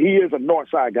 he is a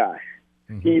Northside guy.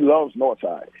 Mm-hmm. He loves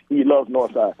Northside.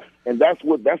 And that's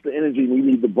the energy we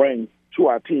need to bring to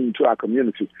our team, to our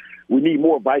community. We need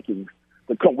more Vikings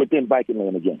to come within Viking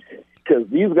land again. Because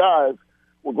these guys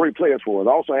were great players for us.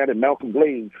 I also added Malcolm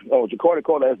Glaze, Jacardi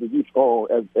Carter as the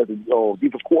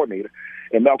defense coordinator,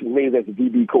 and Malcolm Glaze as the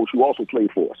DB coach, who also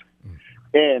played for us.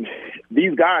 And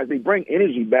these guys, they bring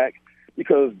energy back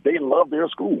because they love their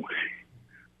school.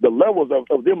 The levels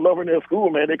of them loving their school,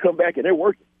 man, they come back and they're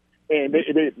working. And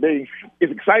they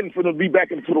it's exciting for them to be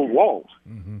back into those walls.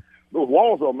 Mm-hmm. Those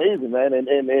walls are amazing, man.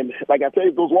 And like I tell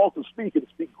you, those walls can speak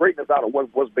greatness out of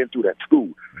what's been through that school.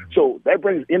 Mm-hmm. So that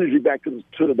brings energy back to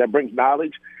that brings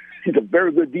knowledge. He's a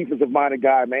very good defensive-minded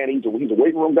guy, man. He's a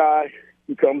weight room guy.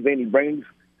 He comes in, he brings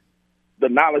the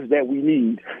knowledge that we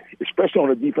need, especially on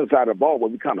the defense side of the ball,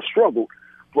 where we kind of struggled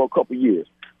for a couple of years.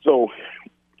 So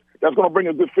that's going to bring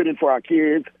a good fit in for our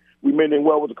kids. We met in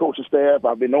well with the coaching staff.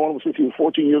 I've been knowing him since he was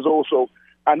 14 years old, so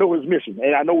I know his mission,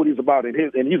 and I know what he's about, and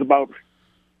he's about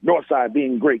Northside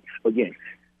being great again.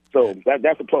 So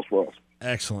that's a plus for us.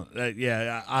 Excellent.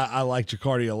 I like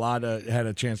Jacardi a lot. Had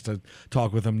a chance to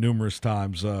talk with him numerous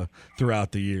times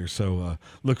throughout the year. So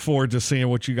look forward to seeing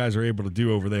what you guys are able to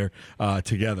do over there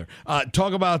together.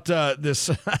 Talk about this.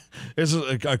 This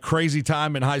is a crazy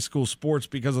time in high school sports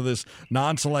because of this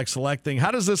non-select selecting.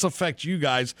 How does this affect you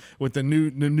guys with the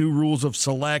new rules of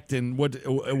select, and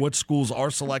what schools are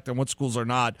select and what schools are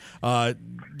not? What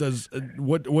does it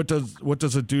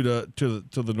do to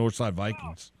the Northside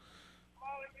Vikings?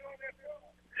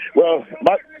 Well,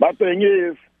 my thing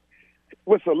is,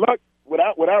 with select,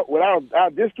 without our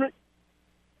district,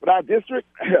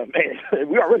 man,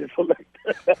 we already select.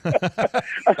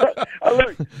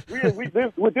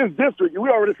 With this district, we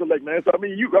already select, man. So I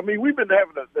mean, we've been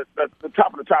having the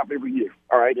top of the top every year,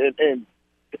 all right, and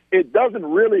it doesn't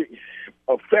really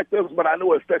affect us, but I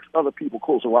know it affects other people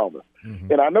close around us. Mm-hmm.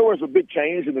 And I know it's a big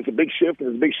change, and it's a big shift,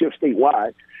 and it's a big shift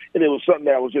statewide, and it was something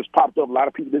that was just popped up. A lot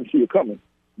of people didn't see it coming,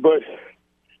 but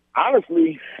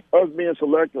honestly, us being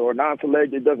select or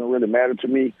non-select, it doesn't really matter to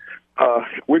me.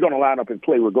 We're going to line up and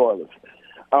play regardless.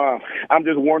 I'm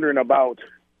just wondering about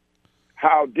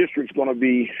how district's going to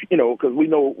be, because we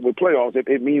know with playoffs,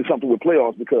 it means something with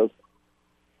playoffs, because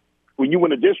when you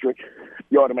win a district,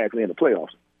 you're automatically in the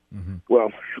playoffs. Mm-hmm.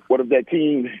 Well, what if that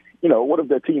team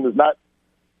is not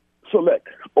select,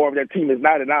 or if that team is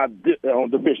not in our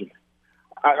division?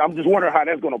 I'm just wondering how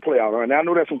that's going to play out. And I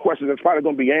know there's some questions that's probably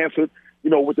going to be answered,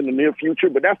 within the near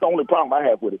future, but that's the only problem I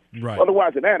have with it. Right.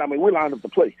 Otherwise than that, we're lined up to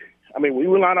play. We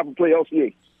line up to play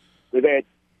LCA. We've had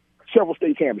several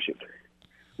state championships.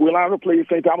 We're lined up to play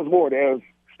St. Thomas More. They have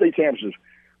state championships.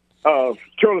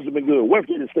 Carolyn's have been good.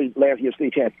 Westgate is last year's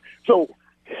state champion. So,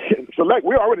 select,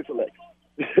 we're already select.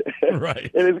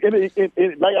 Right. and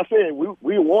like I said,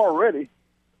 we were ready.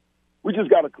 We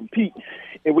just got to compete,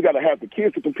 and we got to have the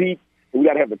kids to compete, and we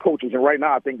got to have the coaches. And right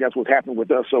now, I think that's what's happening with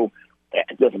us. So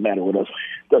it doesn't matter with us.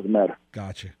 It doesn't matter.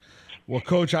 Gotcha. Well,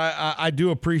 Coach, I do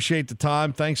appreciate the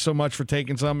time. Thanks so much for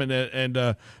taking some,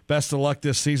 and best of luck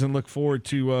this season. Look forward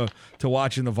to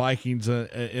watching the Vikings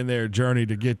in their journey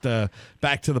to get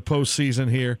back to the postseason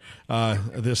here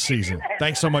this season.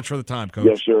 Thanks so much for the time, Coach.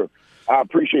 Yes, sir. I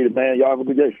appreciate it, man. Y'all have a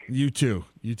good day. You too.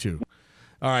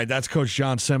 All right, that's Coach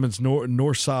John Simmons,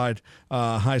 Northside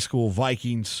High School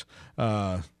Vikings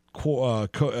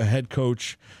head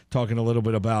coach, talking a little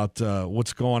bit about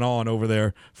what's going on over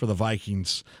there for the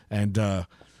Vikings. And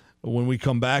when we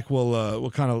come back,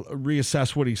 we'll kind of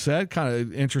reassess what he said. Kind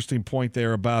of interesting point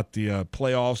there about the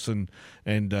playoffs and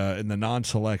the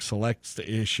non-select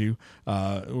issue.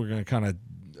 We're going to kind of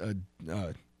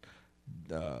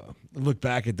look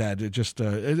back at that. It just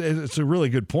it's a really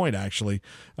good point, actually.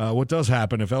 What does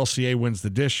happen if LCA wins the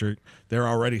district? They're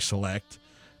already select,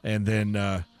 and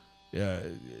then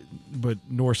but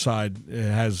Northside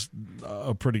has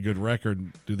a pretty good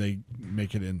record. Do they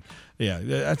make it in? Yeah,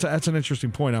 that's an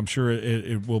interesting point. I'm sure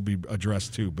it will be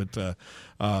addressed too. But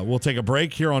we'll take a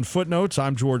break here on Footnotes.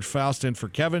 I'm George Faust in for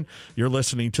Kevin. You're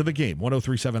listening to The Game,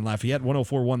 103.7 Lafayette,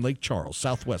 104.1 Lake Charles,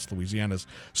 Southwest Louisiana's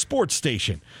sports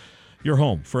station. Your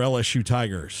home for LSU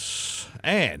Tigers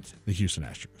and the Houston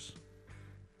Astros.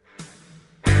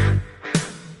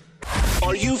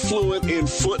 Are you fluent in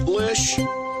Footlish?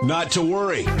 Not to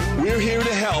worry. We're here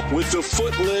to help with the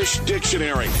Footlish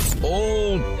Dictionary.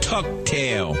 Old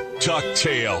tucktail.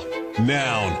 Tucktail.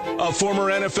 Noun. A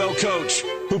former NFL coach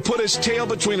who put his tail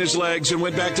between his legs and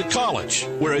went back to college,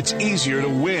 where it's easier to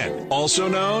win. Also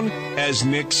known as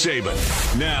Nick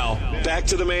Saban. Now, back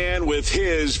to the man with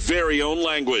his very own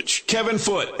language. Kevin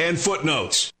Foote and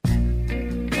Footnotes.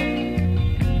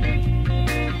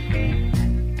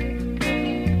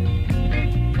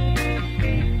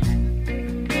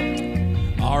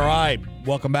 All right,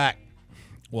 welcome back.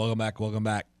 Welcome back,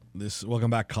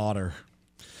 Cotter.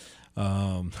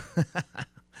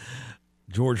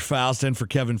 George Faust in for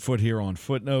Kevin Foote here on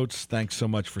Footnotes. Thanks so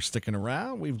much for sticking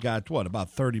around. We've got, about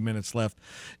 30 minutes left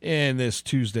in this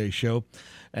Tuesday show.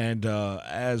 And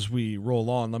as we roll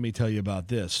on, let me tell you about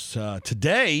this.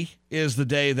 Today is the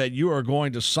day that you are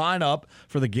going to sign up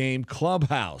for the Game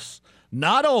Clubhouse.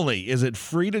 Not only is it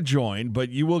free to join, but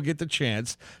you will get the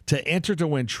chance to enter to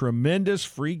win tremendous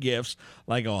free gifts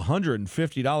like a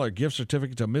 $150 gift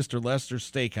certificate to Mr.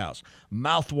 Lester's Steakhouse,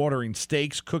 mouth-watering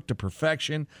steaks cooked to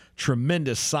perfection,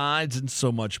 tremendous sides, and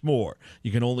so much more.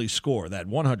 You can only score that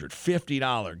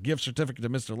 $150 gift certificate to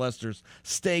Mr. Lester's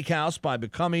Steakhouse by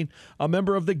becoming a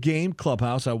member of the Game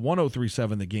Clubhouse at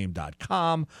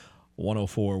 1037thegame.com,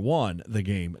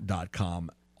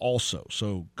 1041thegame.com also.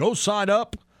 So go sign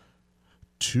up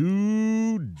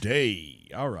today.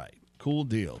 All right, cool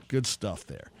deal, good stuff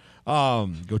there.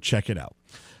 Go check it out.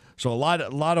 So a lot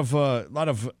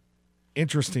of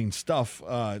interesting stuff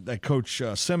that Coach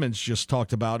Simmons just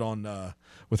talked about on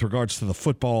with regards to the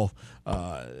football,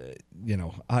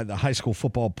 the high school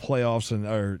football playoffs and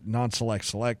or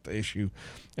non-select issue.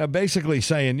 Basically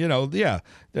saying,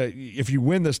 if you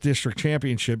win this district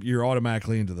championship, you're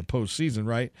automatically into the postseason,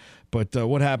 right? But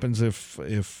what happens if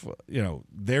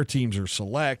their teams are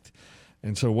select,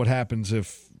 and so what happens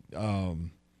if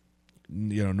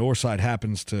Northside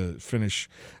happens to finish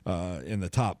in the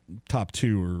top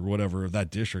two or whatever of that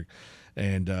district?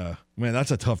 And, man,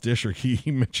 that's a tough district. He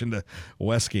mentioned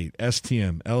Westgate,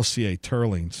 STM, LCA,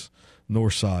 Turlings,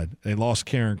 Northside. They lost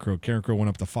Karen Crow. Karen Crow went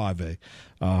up to 5A.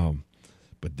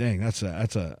 But, dang, that's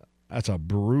a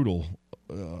brutal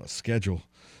schedule.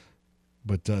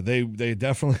 But they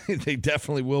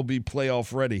definitely will be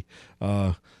playoff ready.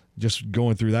 Just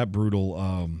going through that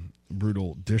brutal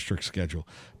district schedule.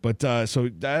 But so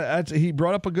he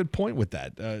brought up a good point with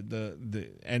that.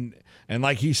 And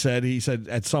like he said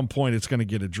at some point it's going to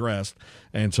get addressed,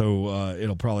 and so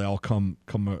it'll probably all come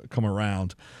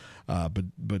around.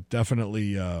 But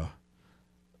definitely an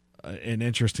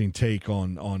interesting take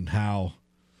on how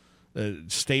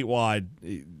statewide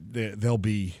they'll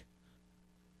be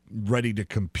ready to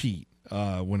compete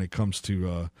when it comes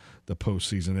to the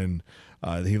postseason, and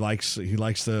he likes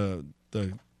the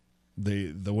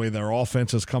way their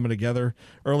offense is coming together.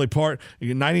 Early part,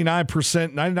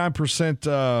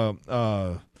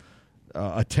 99%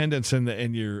 attendance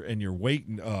in your weight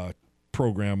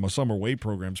program, a summer weight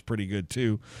program is pretty good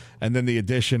too, and then the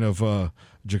addition of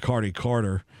Jacardi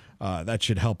Carter. That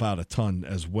should help out a ton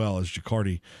as well, as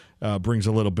Jacardi brings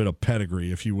a little bit of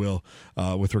pedigree, if you will,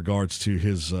 with regards to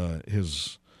his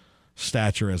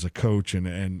stature as a coach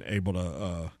and able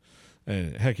to.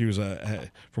 And heck, he was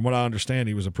from what I understand,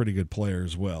 he was a pretty good player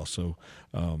as well. So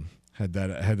had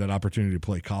that opportunity to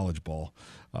play college ball.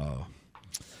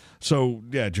 So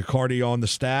yeah, Jacardi on the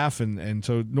staff, and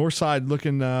so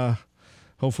Northside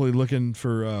hopefully looking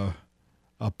for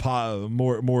a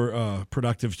more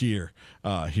productive year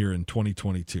here in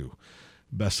 2022.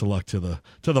 Best of luck to the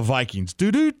Vikings.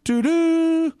 There you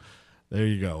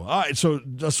go. All right, so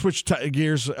let's switch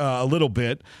gears a little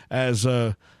bit as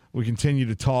we continue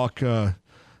to talk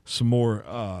some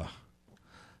more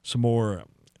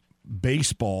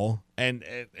baseball, and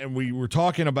we were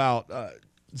talking about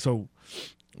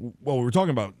we were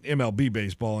talking about MLB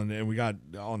baseball, and we got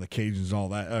on the Cajuns and all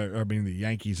that. The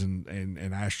Yankees and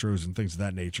Astros and things of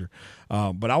that nature.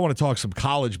 But I want to talk some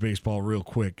college baseball real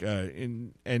quick,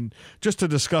 and just to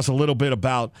discuss a little bit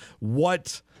about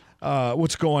what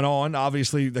what's going on.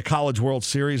 Obviously, the College World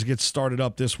Series gets started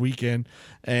up this weekend,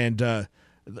 and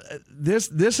this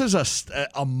is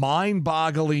a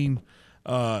mind-boggling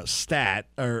stat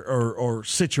or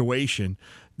situation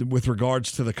with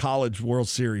regards to the College World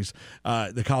Series,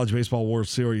 the College Baseball World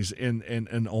Series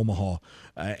in Omaha.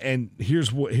 And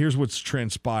here's what's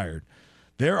transpired.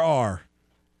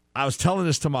 I was telling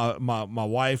this to my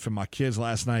wife and my kids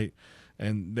last night,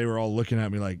 and they were all looking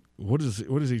at me like, what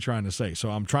is he trying to say?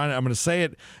 So I'm going to say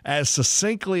it as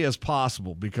succinctly as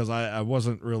possible because I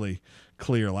wasn't really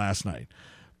clear last night.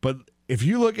 But if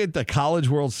you look at the College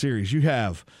World Series, you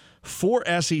have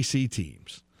 4 SEC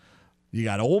teams. You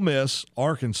got Ole Miss,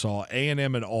 Arkansas,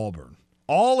 A&M, and Auburn,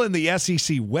 all in the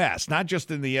SEC West, not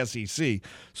just in the SEC.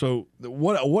 So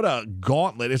what a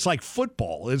gauntlet! It's like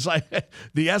football. It's like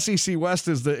the SEC West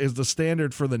is the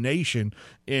standard for the nation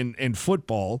in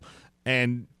football,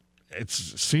 and it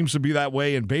seems to be that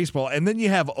way in baseball. And then you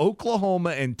have Oklahoma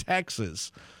and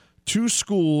Texas, 2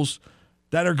 schools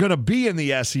that are going to be in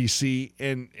the SEC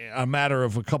in a matter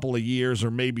of a couple of years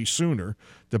or maybe sooner,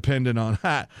 depending on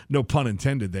no pun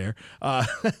intended there.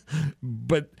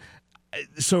 But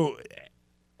so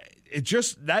it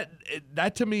just that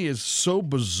to me is so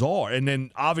bizarre. And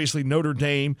then obviously Notre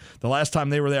Dame. The last time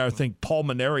they were there, I think Paul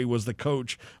Maneri was the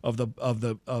coach of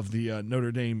the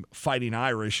Notre Dame Fighting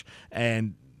Irish,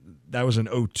 and that was in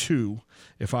 2002,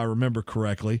 if I remember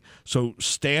correctly. So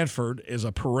Stanford is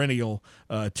a perennial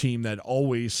team that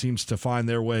always seems to find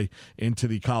their way into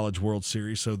the College World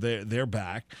Series. So they're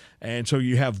back. And so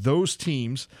you have those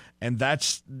teams, and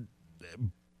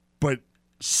but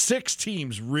 6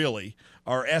 teams really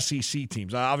are SEC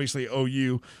teams. Obviously,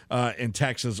 OU and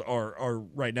Texas are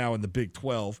right now in the Big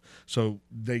 12, so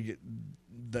they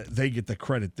get the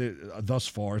credit thus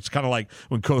far. It's kind of like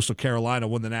when Coastal Carolina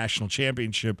won the national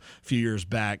championship a few years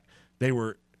back. They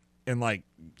were in I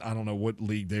don't know what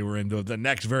league they were in. The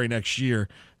very next year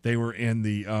they were in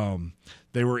the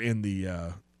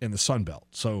Sun Belt.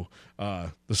 So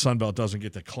the Sun Belt doesn't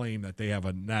get to claim that they have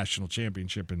a national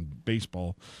championship in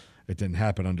baseball. It didn't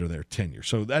happen under their tenure,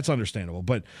 so that's understandable.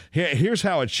 But here's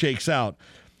how it shakes out.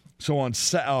 So on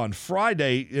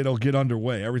Friday, it'll get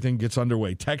underway. Everything gets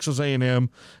underway. Texas A&M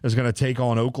is going to take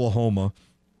on Oklahoma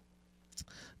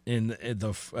in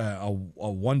a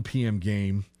 1 p.m.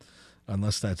 game,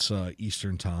 unless that's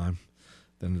Eastern time.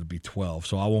 Then it'll be 12.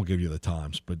 So I won't give you the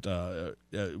times, but I'll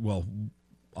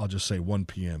just say 1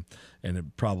 p.m. and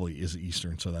it probably is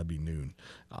Eastern, so that'd be noon.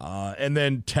 And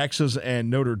then Texas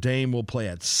and Notre Dame will play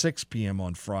at 6 p.m.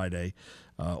 on Friday,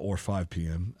 or 5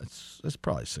 p.m. It's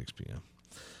probably 6 p.m.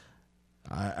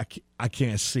 I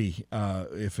can't see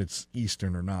if it's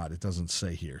Eastern or not. It doesn't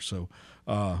say here. So,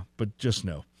 but just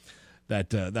know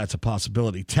that that's a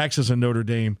possibility. Texas and Notre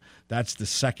Dame. That's the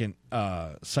second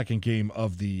game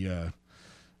of the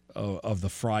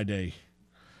Friday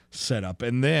setup,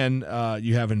 and then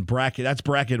you have in bracket. That's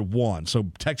bracket 1.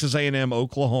 So Texas A&M,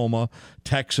 Oklahoma,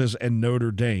 Texas, and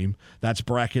Notre Dame. That's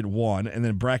bracket 1, and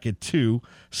then bracket 2,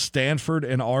 Stanford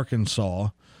and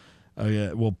Arkansas.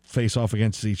 Will face off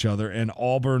against each other, and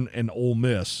Auburn and Ole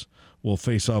Miss will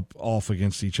face off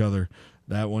against each other.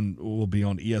 That one will be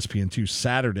on ESPN2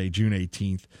 Saturday, June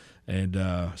 18th, and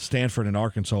Stanford and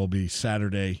Arkansas will be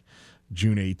Saturday,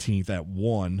 June 18th at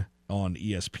 1 on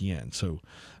ESPN. So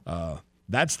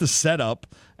that's the setup,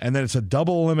 and then it's a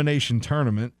double elimination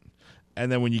tournament,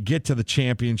 and then when you get to the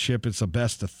championship, it's a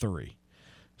best of 3.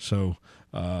 So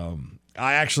I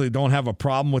actually don't have a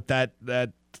problem with that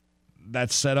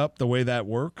setup, the way that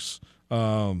works.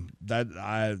 I'm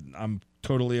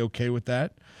totally okay with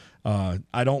that.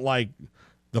 I don't like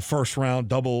the first round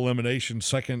double elimination,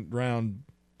 first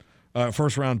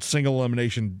round single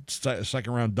elimination,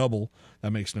 second round double.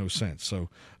 That makes no sense. So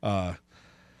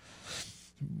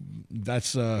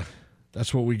that's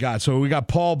what we got. So we got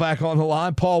Paul back on the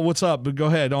line. Paul, what's up? Go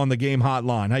ahead on the game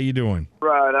hotline. How you doing?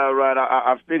 Right, all right.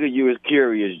 I figured you was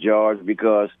curious, George,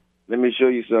 because let me show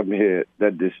you something here,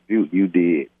 that dispute you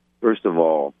did. First of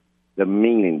all, the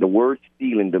meaning, the word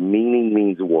stealing, the meaning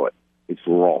means what? It's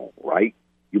wrong, right?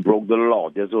 You broke the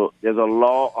law. There's a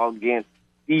law against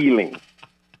stealing,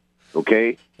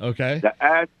 okay? Okay. The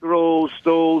Astros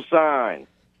stole sign.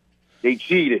 They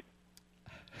cheated.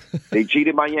 They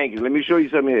cheated my Yankees. Let me show you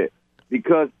something here.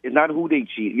 Because it's not who they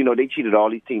cheat. You know, they cheated all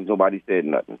these teams. Nobody said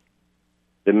nothing.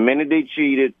 The minute they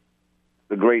cheated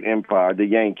the great empire, the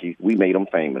Yankees, we made them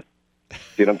famous.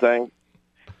 See what I'm saying?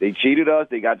 They cheated us,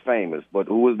 they got famous. But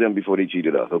who was them before they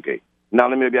cheated us? Okay. Now,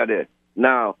 let me be out there.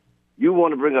 Now, you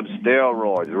want to bring up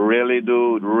steroids. Really,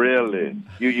 dude? Really?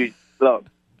 You look,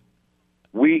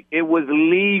 it was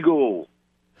legal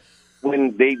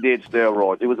when they did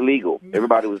steroids. It was legal.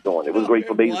 Everybody was doing it. It was great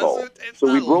for baseball.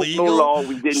 So we broke no law.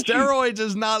 We didn't Steroids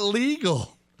is not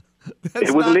legal.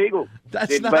 It was legal.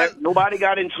 Nobody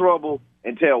got in trouble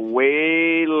until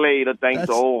way later, thanks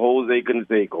to old Jose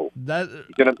Canseco. You know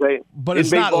what I'm saying? But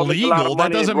it's not legal.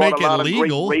 That doesn't make it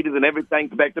legal. Great ratings and everything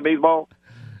back to baseball.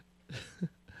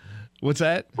 What's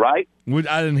that? Right?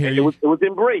 I didn't hear you. It was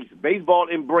embraced. Baseball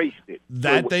embraced it.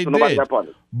 They did.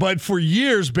 But for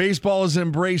years, baseball has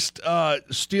embraced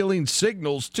stealing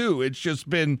signals, too. It's just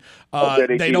been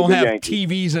they don't have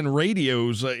TVs and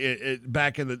radios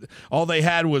back in the – all they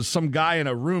had was some guy in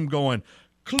a room going –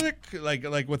 click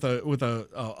like with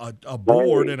a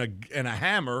board and a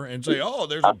hammer and say, oh,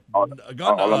 there's a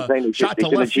gun. All I'm saying is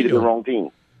they cheated the wrong team.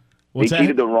 They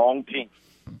cheated the wrong team.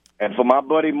 And for my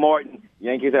buddy Martin,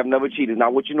 Yankees have never cheated. Now,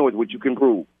 what you know is what you can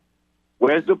prove.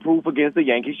 Where's the proof against the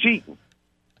Yankees cheating?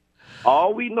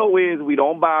 All we know is we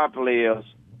don't buy players.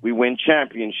 We win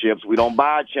championships. We don't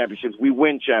buy championships. We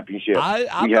win championships.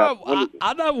 I'm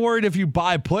not worried if you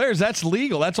buy players. That's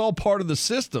legal. That's all part of the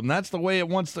system. That's the way it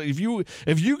wants to. If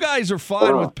you guys are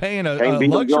fine with paying a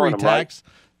luxury tax,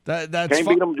 that's Can't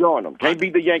beat them, join them. Can't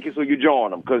beat the Yankees, so you join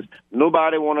them because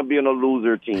nobody want to be in a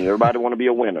loser team. Everybody want to be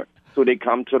a winner, so they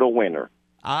come to the winner.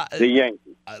 The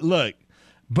Yankees. Look,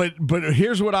 but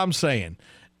here's what I'm saying.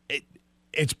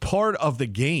 It's part of the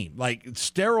game. Like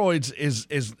steroids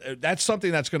is that's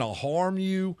something that's going to harm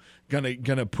you, going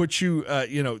to put you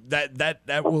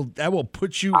that will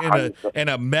put you in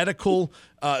a medical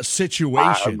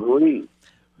situation. I agree,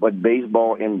 but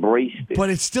baseball embraced it.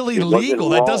 But it's still illegal.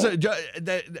 That doesn't.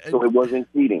 So it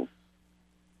wasn't cheating.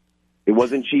 It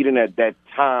wasn't cheating at that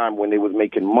time when they was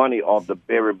making money off the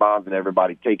Barry Bonds and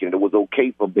everybody taking it. It was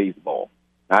okay for baseball.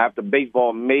 Now after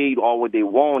baseball made all what they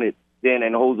wanted. Then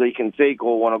and Jose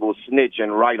Canseco want to go snitch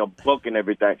and write a book and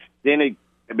everything. Then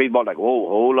baseball like, oh,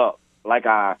 hold up. Like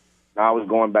I was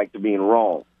going back to being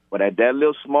wrong. But at that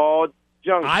little small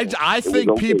junction, I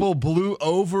think people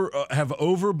have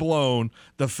overblown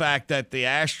the fact that the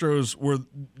Astros were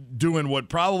doing what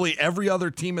probably every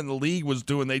other team in the league was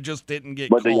doing. They just didn't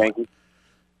get caught. The Yankees,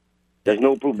 there's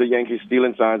no proof the Yankees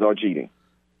stealing signs or cheating.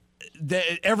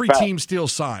 Every team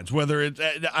steals signs, whether it's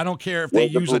I don't care if they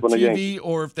use a TV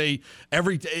or if they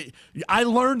I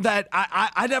learned that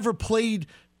I never played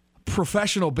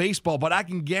professional baseball, but I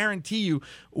can guarantee you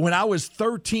when I was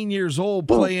 13 years old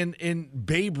playing in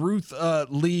Babe Ruth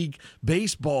League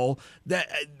baseball that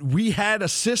we had a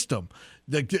system.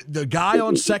 The guy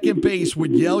on second base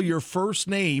would yell your first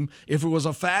name if it was a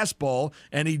fastball,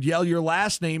 and he'd yell your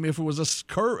last name if it was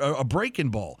a breaking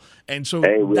ball. And so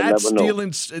that's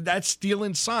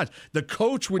stealing signs. The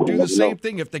coach would do the same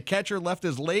thing if the catcher left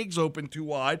his legs open too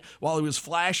wide while he was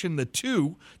flashing the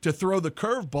 2 to throw the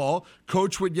curveball.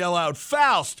 Coach would yell out,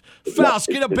 "Faust,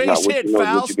 get a base hit,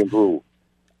 Faust."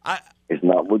 It's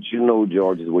not what you know,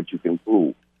 George. It's what you can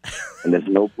prove. And there's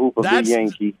no proof of the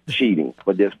Yankees cheating,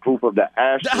 but there's proof of the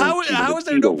Astros. How is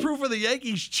there no proof of the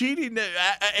Yankees cheating?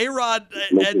 A-Rod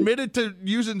admitted to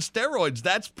using steroids.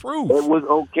 That's proof. It was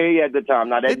okay at the time.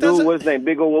 Now that dude, what's his name?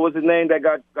 Big O, what was his name that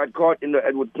got caught and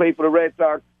would play for the Red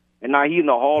Sox? And now he's in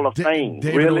the Hall of Fame.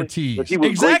 David Ortiz.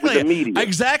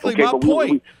 Exactly my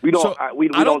point.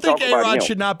 I don't think A-Rod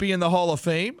should not be in the Hall of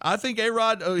Fame. I think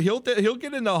A-Rod he'll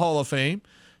get in the Hall of Fame.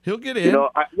 He'll get in.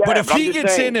 But if he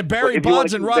gets in and Barry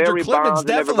Bonds and Roger Clemens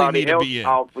definitely need to be in.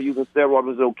 Out for using steroids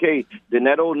was okay. Then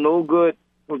that old no good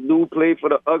dude played for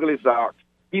the Ugly Sox.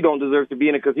 He don't deserve to be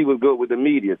in it because he was good with the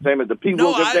media. Same as the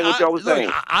people.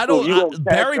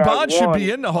 Barry Bonds should be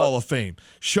in the Hall of Fame.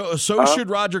 So should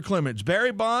Roger Clemens.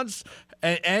 Barry Bonds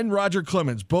and Roger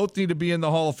Clemens both need to be in the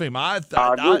Hall of Fame. I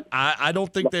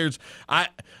don't think there's.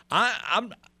 I'm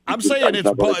saying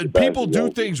it's people do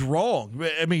things wrong.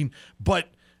 I mean, but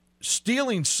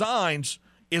stealing signs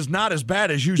is not as bad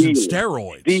as using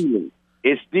steroids.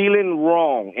 It's stealing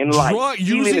wrong in life.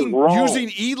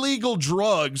 Using illegal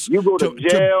drugs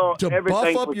to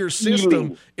buff up your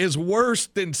system is worse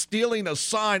than stealing a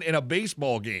sign in a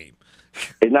baseball game.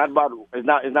 It's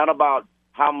not about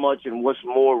how much and what's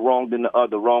more wrong than the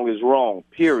other. Wrong is wrong,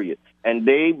 period. And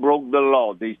they broke the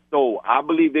law. They stole. I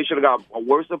believe they should have got a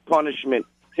worse punishment,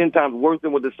 10 times worse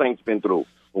than what the Saints been through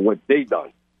for what they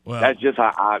done. Well, that's just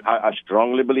how I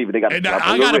strongly believe it. I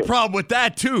got a problem with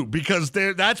that too because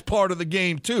that's part of the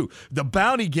game too. The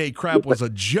Bounty Gate crap was a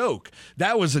joke.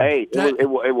 That was it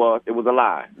was a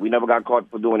lie. We never got caught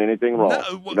for doing anything wrong.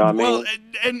 You know what I mean?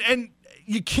 And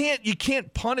you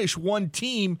can't punish one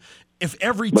team if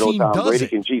every team does it. Tom Brady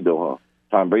can cheat though, huh?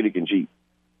 Tom Brady can cheat.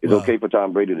 It's okay for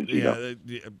Tom Brady to cheat.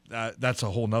 That's a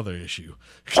whole nother issue.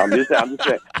 I'm just saying.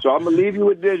 So I'm gonna leave you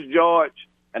with this, George.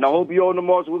 And I hope you on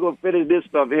tomorrow, so we're going to finish this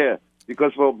stuff here.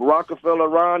 Because for Rockefeller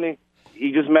Ronnie,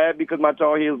 he just mad because my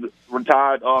Tar Heels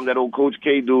retired that old Coach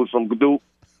K dude from Duke.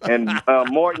 And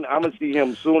Martin, I'm going to see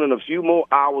him soon in a few more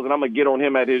hours, and I'm going to get on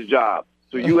him at his job.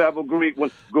 So you have a great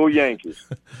one. Go Yankees.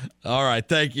 All right.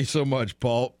 Thank you so much,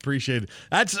 Paul. Appreciate it.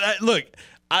 That's look,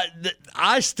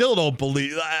 I still don't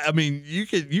believe. I mean, you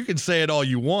can say it all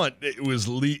you want. It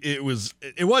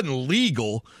wasn't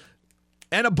legal.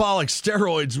 Anabolic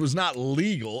steroids was not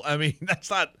legal. I mean,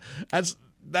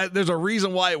 there's a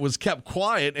reason why it was kept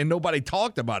quiet and nobody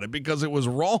talked about it, because it was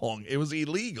wrong. It was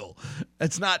illegal.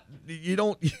 It's not, you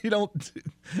don't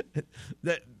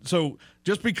so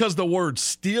just because the word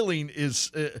stealing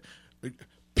is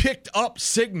picked up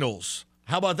signals.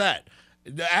 How about that?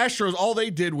 The Astros, all they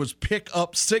did was pick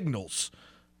up signals,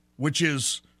 which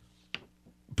is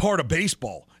part of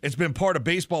baseball. It's been part of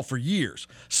baseball for years.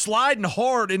 Sliding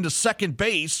hard into second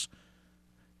base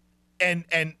and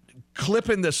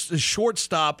clipping the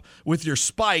shortstop with your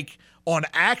spike on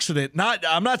accident.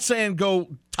 I'm not saying go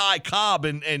Ty Cobb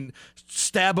and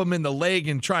stab him in the leg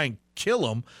and try and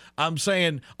kill him. I'm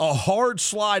saying a hard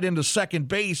slide into second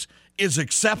base is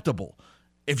acceptable.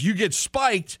 If you get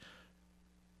spiked,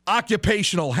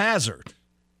 occupational hazard.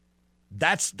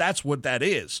 That's what that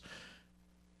is.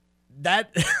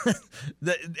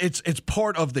 It's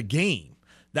part of the game.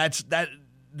 That's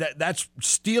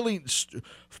stealing,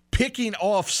 picking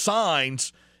off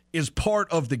signs is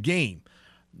part of the game.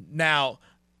 Now,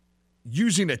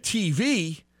 using a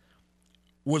TV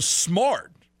was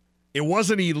smart. It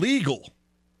wasn't illegal.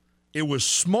 It was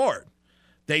smart.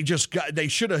 They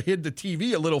should have hid the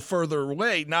TV a little further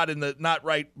away, not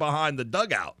right behind the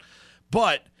dugout.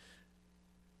 But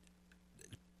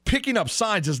picking up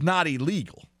signs is not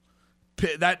illegal.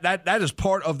 That is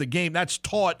part of the game. That's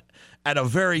taught at a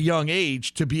very young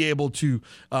age to be able to,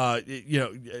 a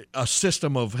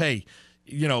system of, hey,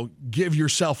 give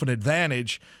yourself an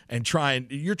advantage and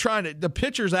the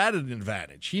pitcher's at an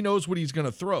advantage. He knows what he's going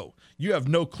to throw. You have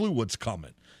no clue what's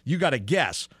coming. You got to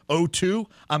guess. 0-2,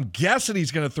 I'm guessing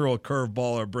he's going to throw a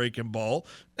curveball or a breaking ball.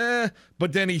 But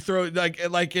then he throws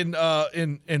like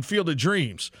in Field of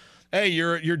Dreams. Hey,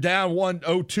 you're down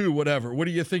 1-0-2, whatever. What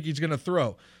do you think he's going to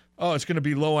throw? Oh, it's going to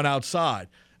be low and outside.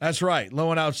 That's right, low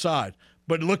and outside.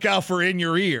 But look out for in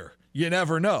your ear. You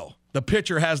never know. The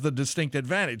pitcher has the distinct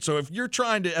advantage. So if you're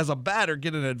trying to, as a batter,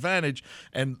 get an advantage,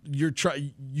 and you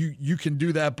can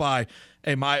do that by,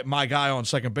 hey, my guy on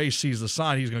second base sees the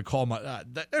sign, he's going to call my.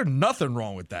 There's nothing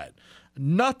wrong with that.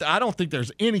 Nothing. I don't think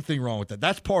there's anything wrong with that.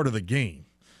 That's part of the game.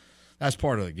 That's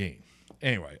part of the game.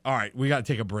 Anyway, all right, we got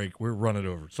to take a break. We're running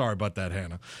over. Sorry about that,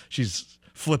 Hannah. She's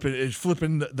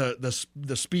flipping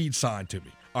the speed sign to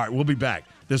me. All right, we'll be back.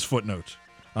 This Footnotes.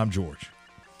 I'm George.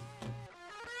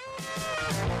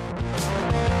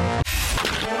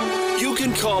 You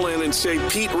can call in and say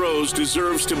Pete Rose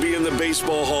deserves to be in the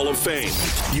Baseball Hall of Fame.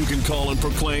 You can call and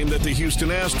proclaim that the Houston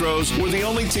Astros were the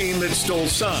only team that stole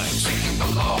signs.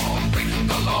 Breaking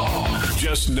the law.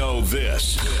 Just know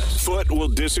this. Foot will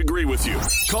disagree with you.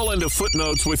 Call into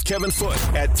Footnotes with Kevin Foote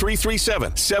at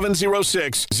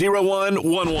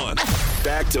 337-706-0111.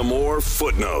 Back to more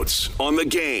Footnotes on the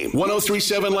Game.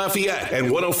 103.7 Lafayette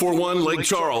and 104.1 Lake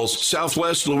Charles,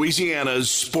 Southwest Louisiana's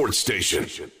sports station.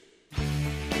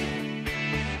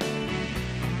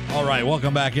 All right,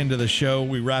 welcome back into the show.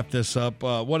 We wrap this up.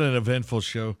 What an eventful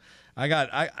show. I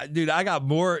got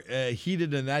more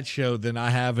heated in that show than I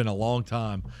have in a long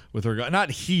time with regard.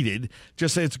 Not heated,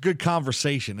 just it's a good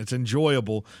conversation. It's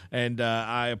enjoyable, and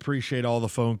I appreciate all the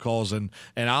phone calls, and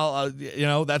I'll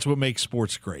that's what makes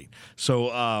sports great. So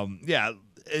I'm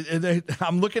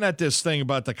looking at this thing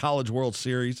about the College World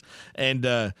Series, and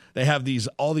they have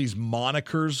all these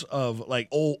monikers of like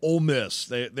Ole Miss.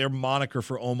 Their moniker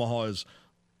for Omaha is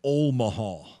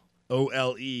Omaha,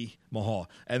 O-L-E, Maha.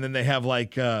 And then they have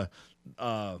like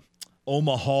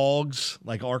Omahogs,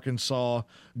 like Arkansas,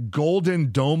 Golden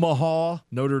Domahaw,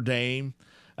 Notre Dame.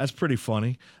 That's pretty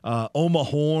funny.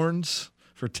 Omahorns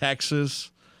for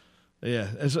Texas. Yeah,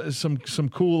 it's some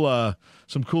cool little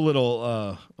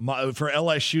for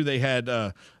LSU they had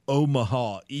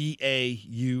Omaha,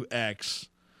 EAUXMAHA.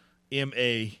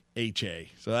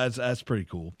 So that's pretty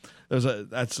cool. I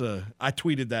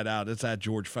tweeted that out. It's at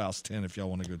George Faust 10 if y'all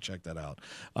want to go check that out.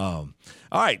 All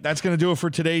right, that's going to do it for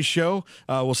today's show.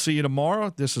 We'll see you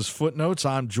tomorrow. This is Footnotes.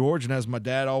 I'm George, and as my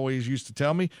dad always used to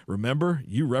tell me, remember,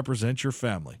 you represent your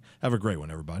family. Have a great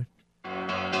one, everybody.